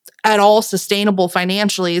at all sustainable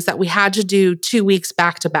financially is that we had to do 2 weeks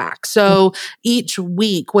back to back. So each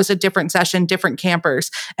week was a different session, different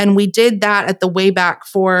campers. And we did that at the way back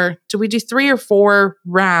did we do 3 or 4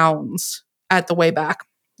 rounds at the way back?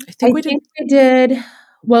 I think we did.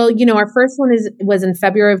 Well, our first one was in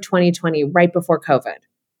February of 2020, right before COVID.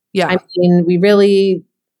 Yeah. I mean, we really,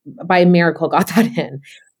 by a miracle, got that in.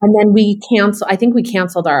 And then I think we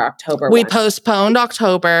canceled our October We one. postponed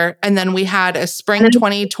October, and then we had a spring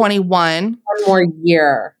 2021. One more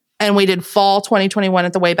year. And we did fall 2021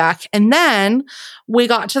 at the way back. And then we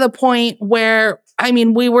got to the point where,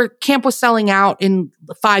 camp was selling out in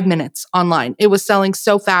 5 minutes online. It was selling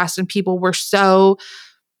so fast and people were so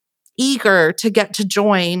eager to get to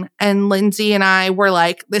join. And Lindsey and I were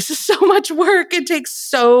like, this is so much work. It takes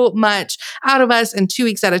so much out of us. And 2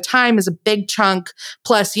 weeks at a time is a big chunk,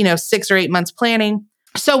 plus, 6 or 8 months planning.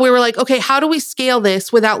 So we were like, okay, how do we scale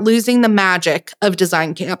this without losing the magic of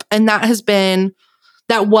design camp? And that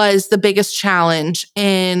was the biggest challenge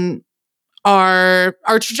in our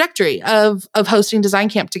trajectory of hosting design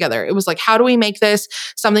camp together. It was like, how do we make this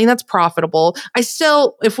something that's profitable?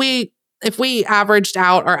 If we averaged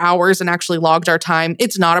out our hours and actually logged our time,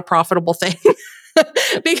 it's not a profitable thing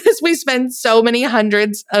because we spend so many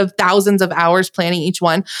hundreds of thousands of hours planning each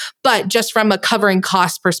one. But just from a covering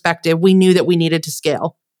cost perspective, we knew that we needed to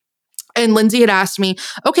scale. And Lindsey had asked me,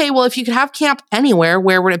 okay, well, if you could have camp anywhere,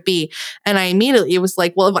 where would it be? And I immediately was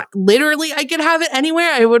like, well, if I could have it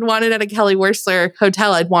anywhere, I would want it at a Kelly Wearstler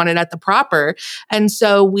hotel. I'd want it at the Proper. And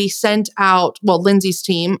so Lindsey's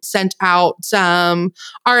team sent out some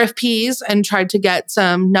RFPs and tried to get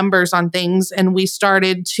some numbers on things. And we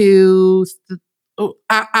started to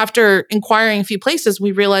after inquiring a few places,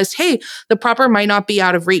 we realized, hey, the Proper might not be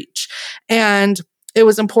out of reach. And it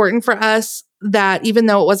was important for us that even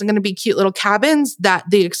though it wasn't going to be cute little cabins, that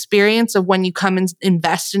the experience of when you come and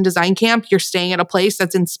invest in design camp, you're staying at a place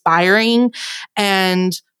that's inspiring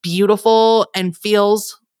and beautiful and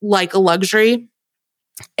feels like a luxury.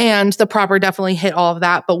 And the Proper definitely hit all of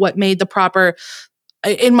that. But what made the Proper,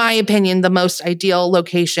 in my opinion, the most ideal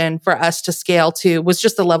location for us to scale to was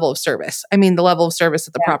just the level of service. I mean, the level of service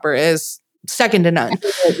at the Proper is second to none.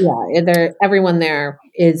 Yeah, everyone there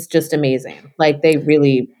is just amazing. Like they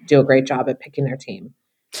really do a great job at picking their team.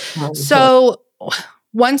 So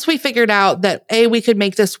once we figured out that we could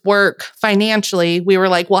make this work financially, we were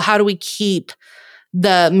like, well, how do we keep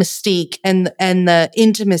the mystique and the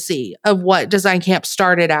intimacy of what design camp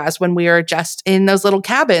started as when we were just in those little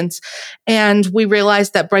cabins? And we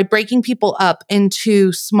realized that by breaking people up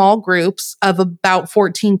into small groups of about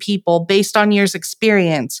 14 people based on years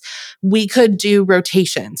experience, we could do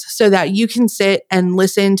rotations so that you can sit and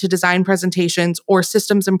listen to design presentations or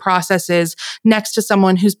systems and processes next to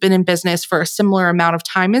someone who's been in business for a similar amount of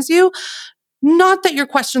time as you. Not that your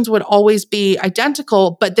questions would always be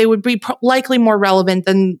identical, but they would be likely more relevant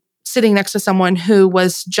than sitting next to someone who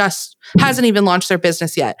hasn't even launched their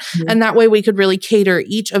business yet. Mm-hmm. And that way we could really cater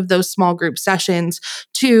each of those small group sessions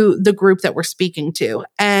to the group that we're speaking to.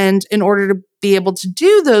 And in order to be able to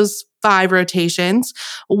do those 5 rotations,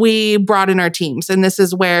 we brought in our teams. And this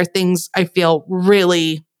is where things, I feel,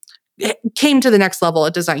 really came to the next level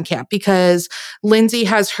at design camp, because Lindsey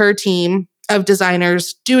has her team of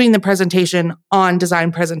designers doing the presentation on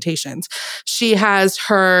design presentations. She has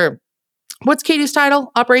what's Katie's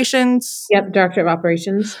title? Operations? Yep, Director of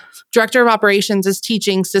Operations. Director of Operations is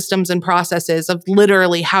teaching systems and processes of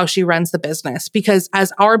literally how she runs the business. Because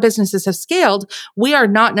as our businesses have scaled, we are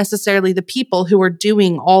not necessarily the people who are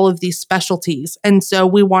doing all of these specialties. And so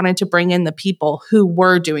we wanted to bring in the people who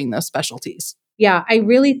were doing those specialties. Yeah, I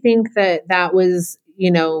really think that was,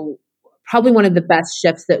 probably one of the best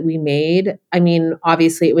shifts that we made. I mean,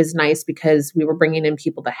 obviously it was nice because we were bringing in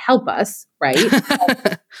people to help us, right?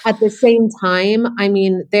 At the same time, I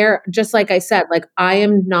mean, they're just like I said, like I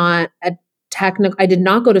am not a technical, I did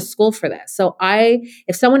not go to school for this. So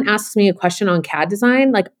if someone asks me a question on CAD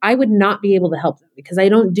design, like I would not be able to help them because I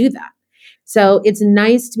don't do that. So it's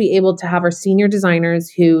nice to be able to have our senior designers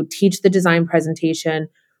who teach the design presentation,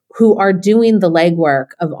 who are doing the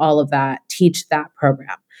legwork of all of that, teach that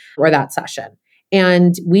program or that session.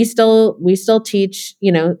 And we still teach,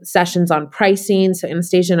 sessions on pricing. So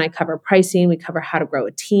Anastasia and I cover pricing. We cover how to grow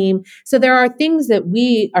a team. So there are things that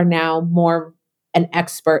we are now more an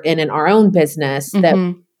expert in our own business that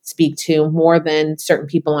we speak to more than certain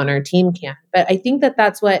people on our team can. But I think that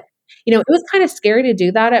that's what, it was kind of scary to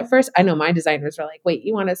do that at first. I know my designers were like, wait,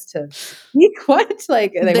 you want us to speak? What?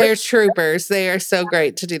 Like they're troopers. They are so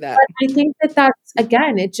great to do that. But I think that that's,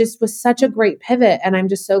 again, it just was such a great pivot. And I'm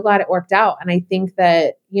just so glad it worked out. And I think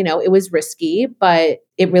that, it was risky, but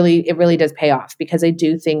it really does pay off, because I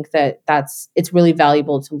do think that it's really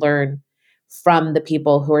valuable to learn from the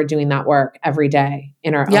people who are doing that work every day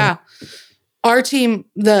in our own. Our team,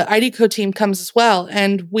 the IDCO team, comes as well.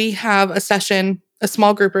 And we have a session, a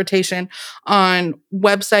small group rotation on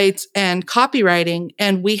websites and copywriting.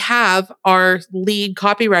 And we have our lead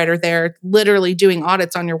copywriter there literally doing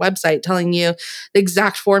audits on your website, telling you the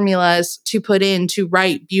exact formulas to put in to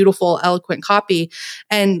write beautiful, eloquent copy.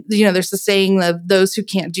 And, there's the saying of those who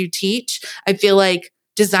can't do teach. I feel like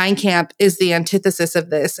Design Camp is the antithesis of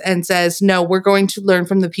this and says, no, we're going to learn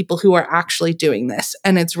from the people who are actually doing this.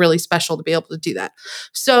 And it's really special to be able to do that.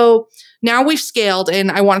 So now we've scaled,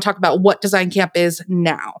 and I want to talk about what Design Camp is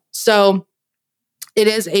now. So it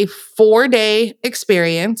is a 4-day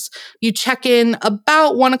experience. You check in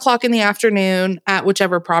about 1:00 in the afternoon at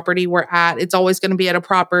whichever property we're at. It's always going to be at a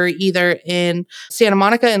proper either in Santa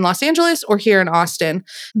Monica in Los Angeles or here in Austin.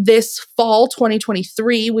 This fall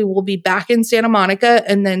 2023, we will be back in Santa Monica,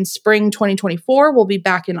 and then spring 2024, we'll be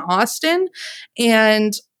back in Austin.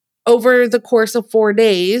 And over the course of 4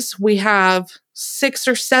 days, we have 6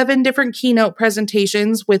 or 7 different keynote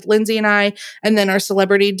presentations with Lindsey and I, and then our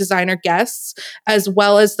celebrity designer guests, as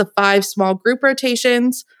well as the 5 small group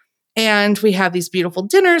rotations. And we have these beautiful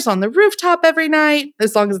dinners on the rooftop every night,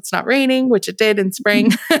 as long as it's not raining, which it did in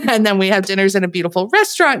spring. And then we have dinners in a beautiful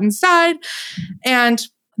restaurant inside. And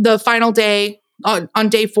the final day, on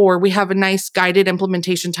day 4, we have a nice guided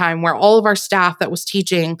implementation time where all of our staff that was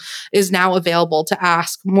teaching is now available to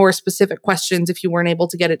ask more specific questions if you weren't able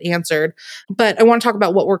to get it answered. But I want to talk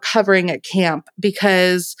about what we're covering at camp,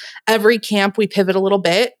 because every camp we pivot a little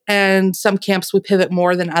bit, and some camps we pivot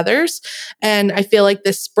more than others. And I feel like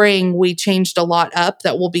this spring we changed a lot up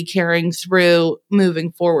that we'll be carrying through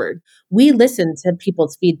moving forward. We listen to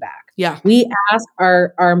people's feedback. Yeah. We ask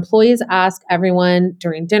our employees, ask everyone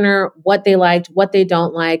during dinner what they liked, what they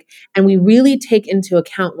don't like. And we really take into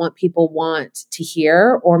account what people want to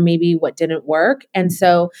hear, or maybe what didn't work. And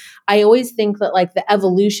so I always think that like the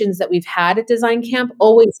evolutions that we've had at Design Camp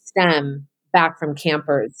always stem back from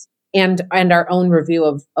campers and our own review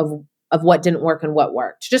of what didn't work and what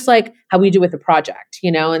worked, just like how we do with the project,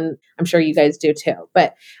 and I'm sure you guys do too.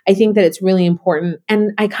 But I think that it's really important.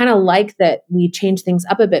 And I kind of like that we change things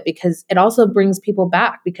up a bit, because it also brings people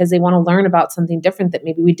back because they want to learn about something different that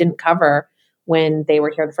maybe we didn't cover when they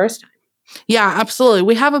were here the first time. Yeah, absolutely.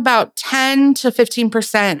 We have about 10 to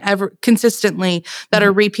 15% consistently that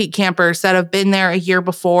are repeat campers that have been there a year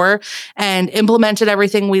before and implemented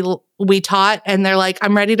everything we taught. And they're like,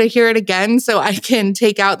 I'm ready to hear it again so I can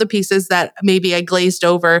take out the pieces that maybe I glazed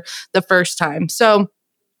over the first time. So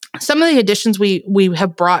some of the additions we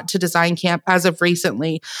have brought to Design Camp as of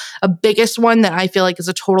recently, a biggest one that I feel like is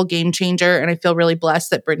a total game changer, and I feel really blessed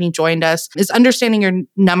that Brittany joined us, is understanding your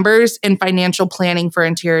numbers and financial planning for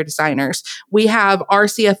interior designers. We have our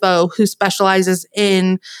CFO who specializes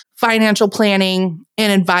in financial planning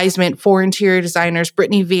and advisement for interior designers,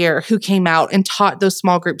 Brittany Veer, who came out and taught those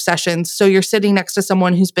small group sessions. So you're sitting next to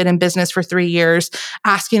someone who's been in business for 3 years,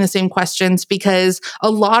 asking the same questions, because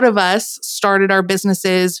a lot of us started our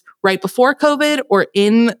businesses right before COVID or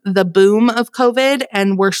in the boom of COVID,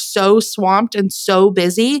 and we're so swamped and so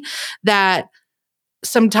busy that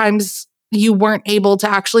sometimes you weren't able to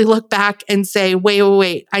actually look back and say,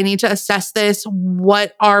 wait, I need to assess this.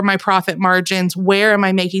 What are my profit margins? Where am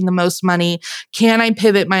I making the most money? Can I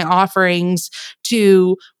pivot my offerings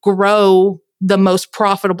to grow the most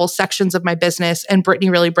profitable sections of my business? And Brittany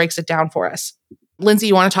really breaks it down for us. Lindsey,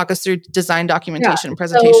 you want to talk us through design documentation and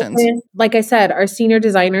presentations? So, like I said, our senior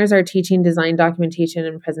designers are teaching design documentation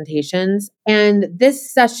and presentations. And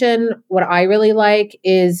this session, what I really like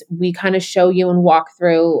is we kind of show you and walk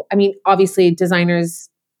through. I mean, obviously designers,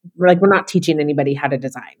 we're not teaching anybody how to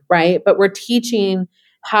design, right? But we're teaching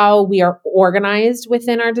how we are organized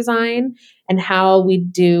within our design and how we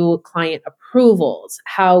do client approvals,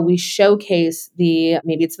 how we showcase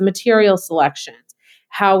maybe it's the material selections,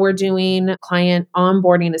 how we're doing client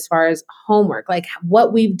onboarding as far as homework, like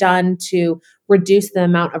what we've done to reduce the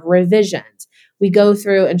amount of revisions. We go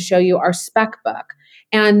through and show you our spec book.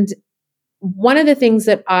 And one of the things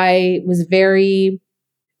that I was very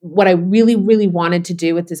what I really, really wanted to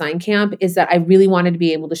do with design camp is that I really wanted to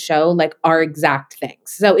be able to show like our exact things.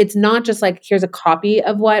 So it's not just like, here's a copy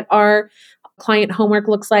of what our client homework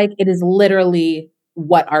looks like. It is literally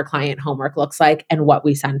what our client homework looks like and what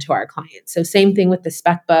we send to our clients. So same thing with the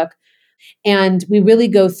spec book. And we really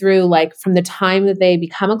go through like from the time that they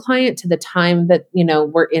become a client to the time that,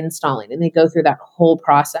 we're installing, and they go through that whole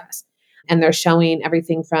process. And they're showing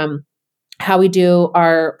everything from how we do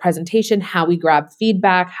our presentation, how we grab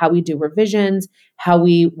feedback, how we do revisions, how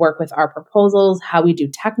we work with our proposals, how we do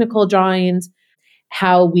technical drawings,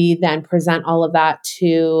 how we then present all of that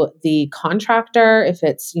to the contractor if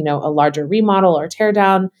it's, a larger remodel or tear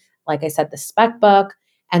down, like I said, the spec book,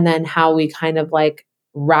 and then how we kind of like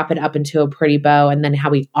wrap it up into a pretty bow, and then how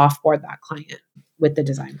we offboard that client with the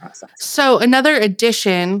design process. So another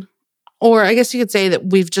addition, or I guess you could say that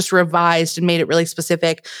we've just revised and made it really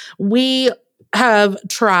specific. We have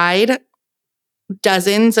tried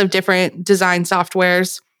dozens of different design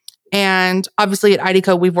softwares. And obviously at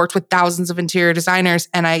IDCO, we've worked with thousands of interior designers,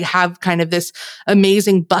 and I have kind of this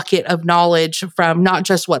amazing bucket of knowledge from not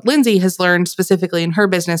just what Lindsey has learned specifically in her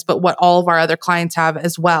business, but what all of our other clients have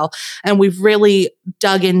as well. And we've really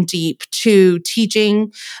dug in deep to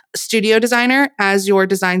teaching Studio Designer as your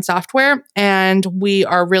design software. And we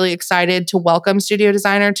are really excited to welcome Studio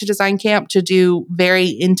Designer to Design Camp to do very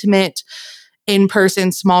intimate,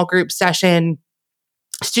 in-person, small group session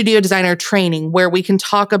Studio Designer training where we can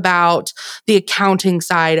talk about the accounting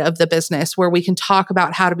side of the business, where we can talk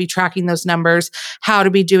about how to be tracking those numbers, how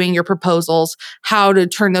to be doing your proposals, how to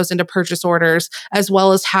turn those into purchase orders, as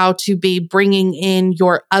well as how to be bringing in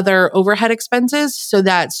your other overhead expenses so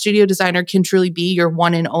that Studio Designer can truly be your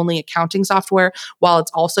one and only accounting software while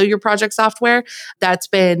it's also your project software. That's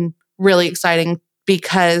been really exciting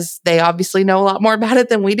because they obviously know a lot more about it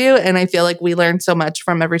than we do. And I feel like we learn so much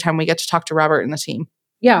from every time we get to talk to Robert and the team.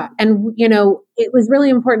 Yeah. And, it was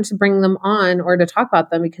really important to bring them on or to talk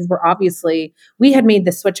about them because we had made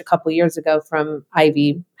the switch a couple of years ago from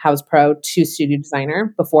Ivy House Pro to Studio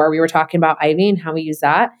Designer. Before we were talking about Ivy and how we use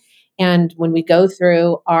that. And when we go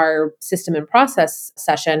through our system and process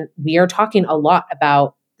session, we are talking a lot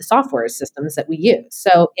about the software systems that we use.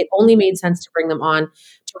 So it only made sense to bring them on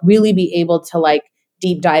to really be able to like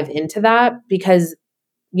deep dive into that because,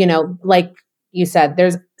 like you said,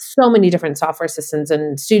 there's so many different software systems,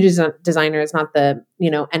 and Studio Designer is not the,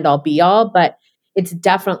 end all be all, but it's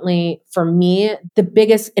definitely for me, the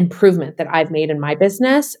biggest improvement that I've made in my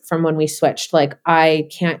business from when we switched. Like I'll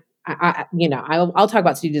talk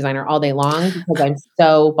about Studio Designer all day long because I'm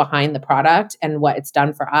so behind the product and what it's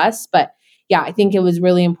done for us. But yeah, I think it was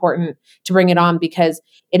really important to bring it on because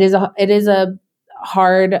it is a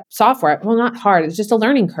hard software. Well, not hard. It's just a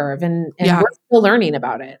learning curve, and we're still learning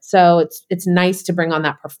about it. So it's nice to bring on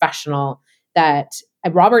that professional. That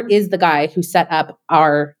Robert is the guy who set up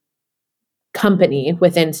our company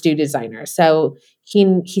within Studio Designer. So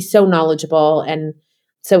he's so knowledgeable, and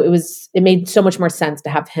so it made so much more sense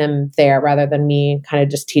to have him there rather than me kind of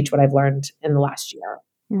just teach what I've learned in the last year.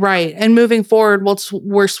 Right. And moving forward,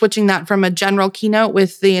 we're switching that from a general keynote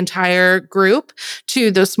with the entire group to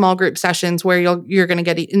those small group sessions where you're going to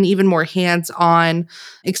get an even more hands-on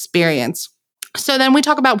experience. So then we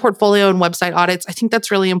talk about portfolio and website audits. I think that's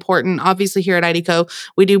really important. Obviously here at IDCO,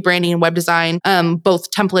 we do branding and web design, both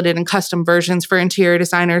templated and custom versions for interior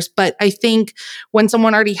designers. But I think when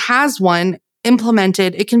someone already has one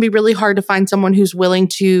implemented, it can be really hard to find someone who's willing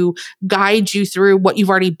to guide you through what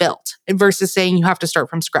you've already built versus saying you have to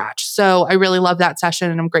start from scratch. So I really love that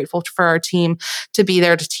session, and I'm grateful for our team to be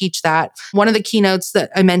there to teach that. One of the keynotes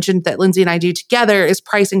that I mentioned that Lindsey and I do together is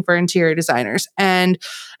pricing for interior designers. And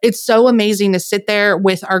it's so amazing to sit there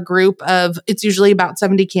with our group of, it's usually about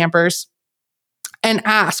 70 campers, and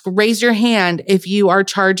raise your hand if you are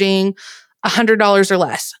charging $100 or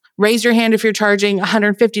less. Raise your hand if you're charging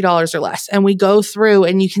 $150 or less. And we go through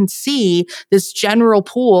and you can see this general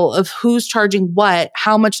pool of who's charging what,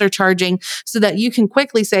 how much they're charging, so that you can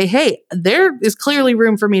quickly say, hey, there is clearly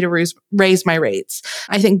room for me to raise my rates.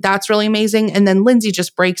 I think that's really amazing. And then Lindsey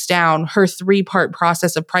just breaks down her 3-part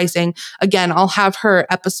process of pricing. Again, I'll have her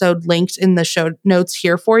episode linked in the show notes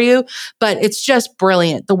here for you, but it's just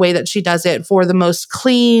brilliant the way that she does it for the most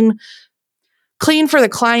clean for the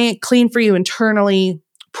client, clean for you internally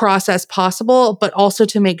process possible, but also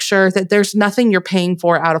to make sure that there's nothing you're paying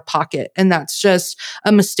for out of pocket. And that's just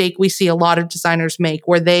a mistake we see a lot of designers make,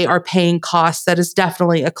 where they are paying costs that is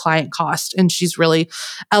definitely a client cost. And she's really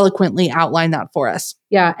eloquently outlined that for us.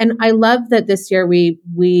 Yeah. And I love that this year we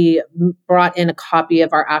brought in a copy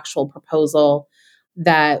of our actual proposal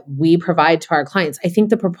that we provide to our clients. I think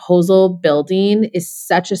the proposal building is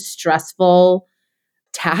such a stressful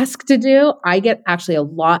task to do. I get actually a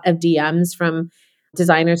lot of DMs from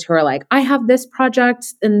designers who are like, I have this project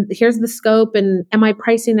and here's the scope and am I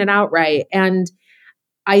pricing it out right? And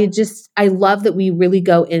I love that we really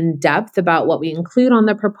go in depth about what we include on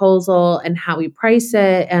the proposal and how we price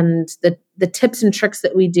it and the tips and tricks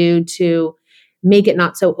that we do to make it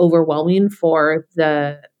not so overwhelming for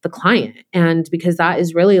the client. And because that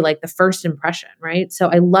is really like the first impression, right? So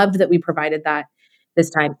I loved that we provided that this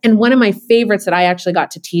time. And one of my favorites that I actually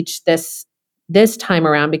got to teach this time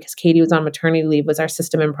around because Katie was on maternity leave was our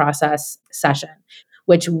system and process session,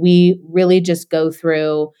 which we really just go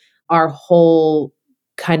through our whole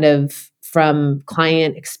kind of from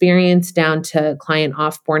client experience down to client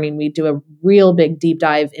offboarding. We do a real big deep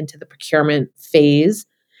dive into the procurement phase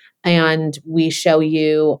and we show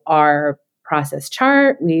you our process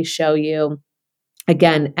chart. We show you,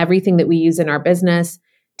 again, everything that we use in our business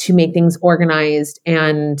to make things organized.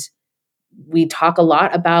 And we talk a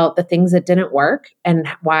lot about the things that didn't work and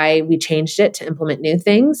why we changed it to implement new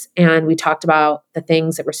things. And we talked about the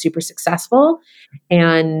things that were super successful.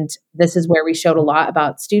 And this is where we showed a lot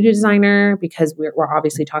about studio designer because we're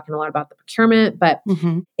obviously talking a lot about the procurement, but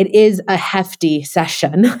it is a hefty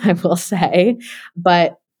session, I will say.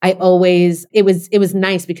 But it was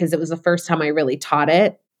nice because it was the first time I really taught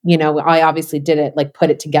it. You know, I obviously did it, like put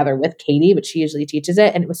it together with Katie, but she usually teaches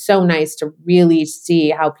it. And it was so nice to really see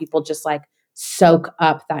how people just like soak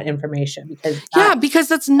up that information because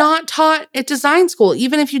that's not taught at design school.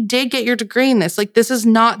 Even if you did get your degree in this, like this is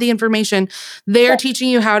not the information. They're teaching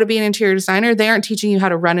you how to be an interior designer. They aren't teaching you how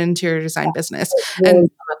to run an interior design business. Really and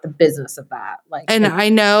not the business of that. I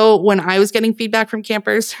know when I was getting feedback from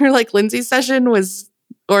campers, or like Lindsay's session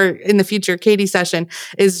or in the future, Katie's session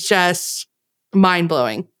is just mind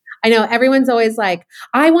blowing. I know everyone's always like,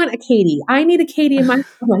 I want a Katie. I need a Katie in my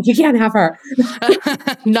I'm like, you can't have her.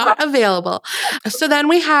 Not available. So then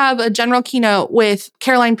we have a general keynote with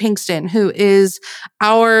Caroline Pinkston, who is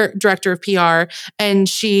our director of PR, and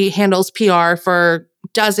she handles PR for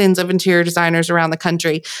dozens of interior designers around the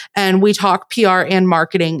country. And we talk PR and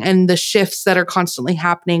marketing and the shifts that are constantly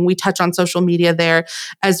happening. We touch on social media there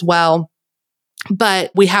as well. But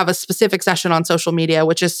we have a specific session on social media,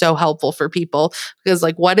 which is so helpful for people because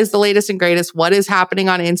like, what is the latest and greatest? What is happening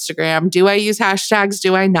on Instagram? Do I use hashtags?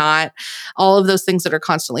 Do I not? All of those things that are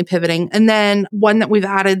constantly pivoting. And then one that we've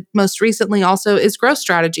added most recently also is growth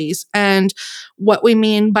strategies. And what we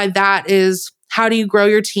mean by that is how do you grow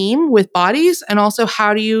your team with bodies? And also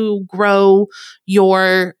how do you grow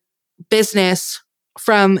your business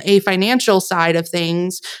from a financial side of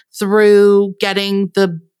things through getting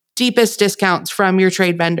the deepest discounts from your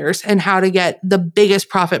trade vendors and how to get the biggest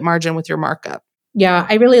profit margin with your markup. Yeah,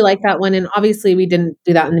 I really like that one. And obviously we didn't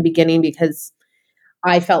do that in the beginning because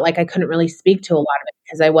I felt like I couldn't really speak to a lot of it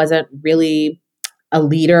because I wasn't really a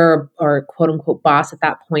leader or quote unquote boss at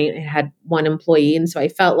that point. I had one employee. And so I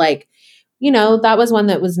felt like, you know, that was one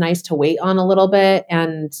that was nice to wait on a little bit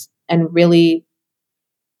and really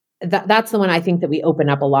that's the one I think that we open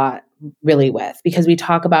up a lot really with because we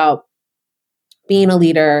talk about being a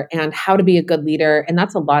leader and how to be a good leader. And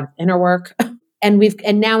that's a lot of inner work. And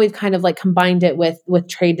now we've kind of like combined it with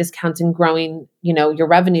trade discounts and growing, you know, your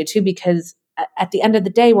revenue too, because at the end of the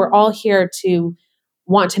day, we're all here to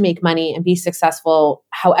want to make money and be successful,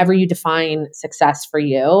 however you define success for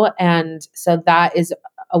you. And so that is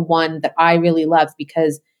a one that I really love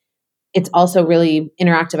because it's also really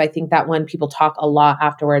interactive. I think that when people talk a lot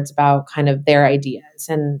afterwards about kind of their ideas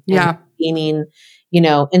and gaining, you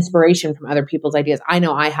know, inspiration from other people's ideas. I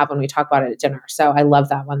know I have when we talk about it at dinner. So I love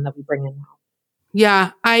that one that we bring in now.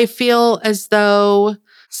 Yeah, I feel as though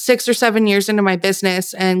 6 or 7 years into my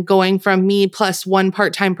business and going from me plus one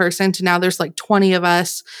part-time person to now there's like 20 of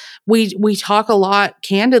us, we talk a lot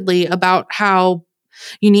candidly about how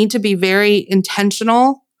you need to be very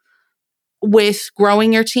intentional with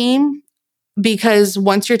growing your team because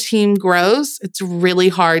once your team grows, it's really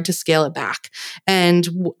hard to scale it back. And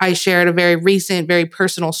I shared a very recent, very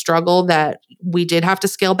personal struggle that we did have to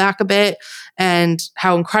scale back a bit and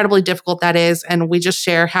how incredibly difficult that is. And we just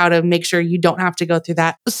share how to make sure you don't have to go through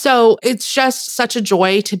that. So it's just such a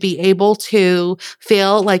joy to be able to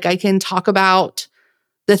feel like I can talk about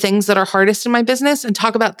the things that are hardest in my business and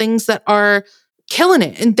talk about things that are killing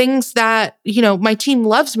it and things that, my team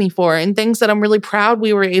loves me for and things that I'm really proud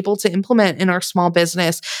we were able to implement in our small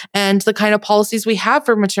business, and the kind of policies we have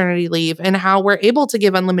for maternity leave and how we're able to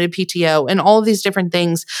give unlimited PTO and all of these different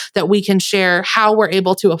things that we can share, how we're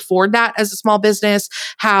able to afford that as a small business,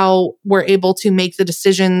 how we're able to make the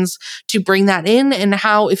decisions to bring that in, and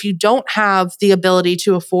how if you don't have the ability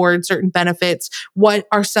to afford certain benefits, what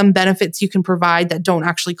are some benefits you can provide that don't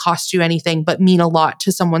actually cost you anything but mean a lot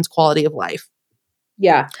to someone's quality of life.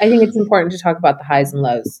 Yeah, I think it's important to talk about the highs and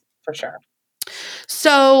lows for sure.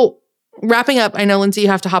 So wrapping up, I know, Lindsey, you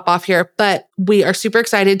have to hop off here, but we are super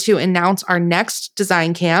excited to announce our next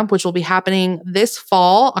design camp, which will be happening this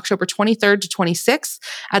fall, October 23rd to 26th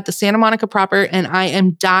at the Santa Monica proper. And I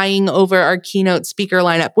am dying over our keynote speaker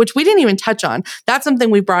lineup, which we didn't even touch on. That's something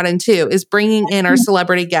we brought in too, is bringing in our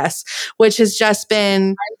celebrity guests, which has just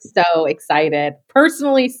been... I'm so excited.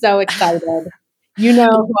 Personally, so excited. Who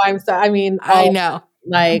I know.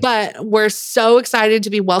 But we're so excited to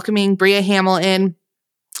be welcoming Bria Hamill in.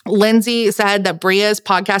 Lindsey said that Bria's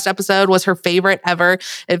podcast episode was her favorite ever.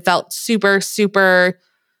 It felt super, super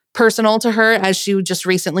personal to her as she just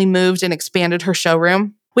recently moved and expanded her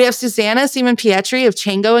showroom. We have Susanna Seaman-Pietri of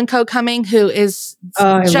Chango & Co. coming, who is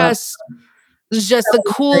just the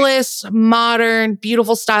coolest, modern,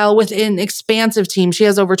 beautiful style with an expansive team. She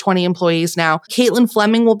has over 20 employees now. Caitlin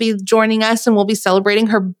Fleming will be joining us, and we'll be celebrating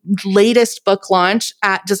her latest book launch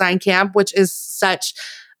at Design Camp, which is such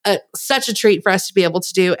a treat for us to be able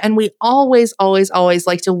to do. And we always, always, always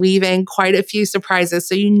like to weave in quite a few surprises.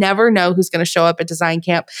 So you never know who's going to show up at Design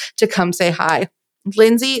Camp to come say hi.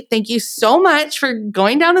 Lindsey, thank you so much for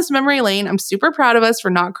going down this memory lane. I'm super proud of us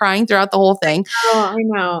for not crying throughout the whole thing. Oh, I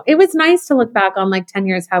know. It was nice to look back on 10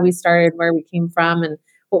 years, how we started, where we came from, and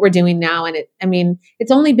what we're doing now. And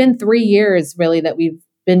it's only been 3 years really that we've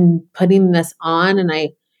been putting this on. And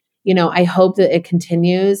I hope that it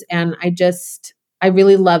continues. And I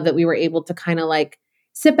really love that we were able to kind of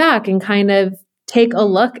sit back and kind of take a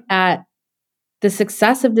look at the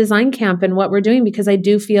success of Design Camp and what we're doing, because I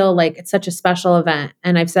do feel like it's such a special event.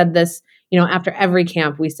 And I've said this, after every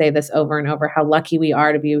camp, we say this over and over, how lucky we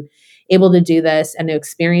are to be able to do this and to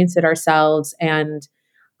experience it ourselves. And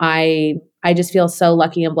I just feel so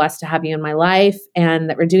lucky and blessed to have you in my life and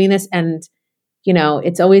that we're doing this. And,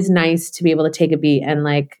 it's always nice to be able to take a beat and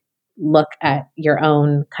look at your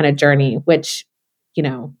own kind of journey, which,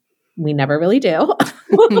 we never really do.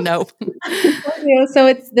 No.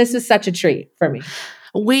 So this is such a treat for me.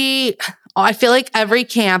 I feel like every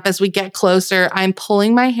camp, as we get closer, I'm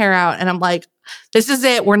pulling my hair out and I'm like, this is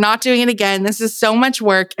it. We're not doing it again. This is so much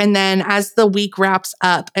work. And then as the week wraps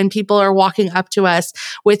up and people are walking up to us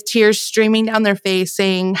with tears streaming down their face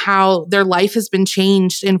saying how their life has been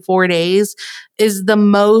changed in 4 days, is the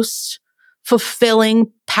most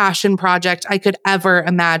fulfilling passion project I could ever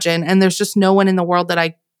imagine. And there's just no one in the world that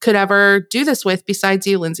I could ever do this with besides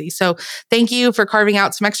you, Lindsey. So thank you for carving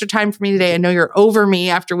out some extra time for me today. I know you're over me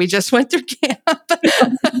after we just went through camp.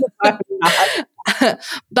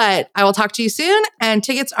 But I will talk to you soon. And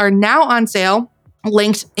tickets are now on sale,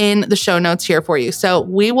 linked in the show notes here for you. So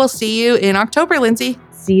we will see you in October, Lindsey.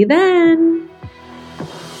 See you then.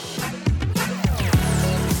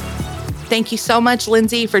 Thank you so much,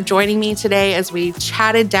 Lindsey, for joining me today as we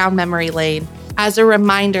chatted down memory lane. As a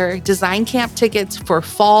reminder, Design Camp tickets for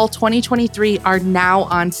fall 2023 are now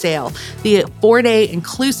on sale. The 4-day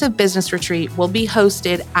inclusive business retreat will be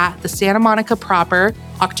hosted at the Santa Monica proper,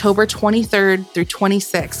 October 23rd through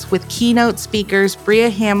 26th, with keynote speakers Bria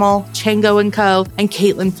Hamill, Chango & Co., and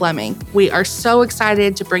Caitlin Fleming. We are so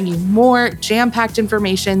excited to bring you more jam-packed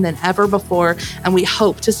information than ever before, and we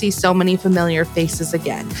hope to see so many familiar faces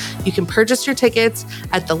again. You can purchase your tickets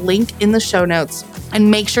at the link in the show notes, and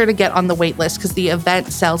make sure to get on the wait list because the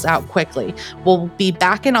event sells out quickly. We'll be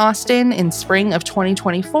back in Austin in spring of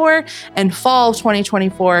 2024, and fall of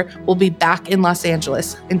 2024, we'll be back in Los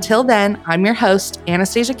Angeles. Until then, I'm your host,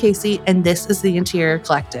 Anastasia Casey, and this is the Interior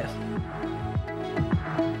Collective.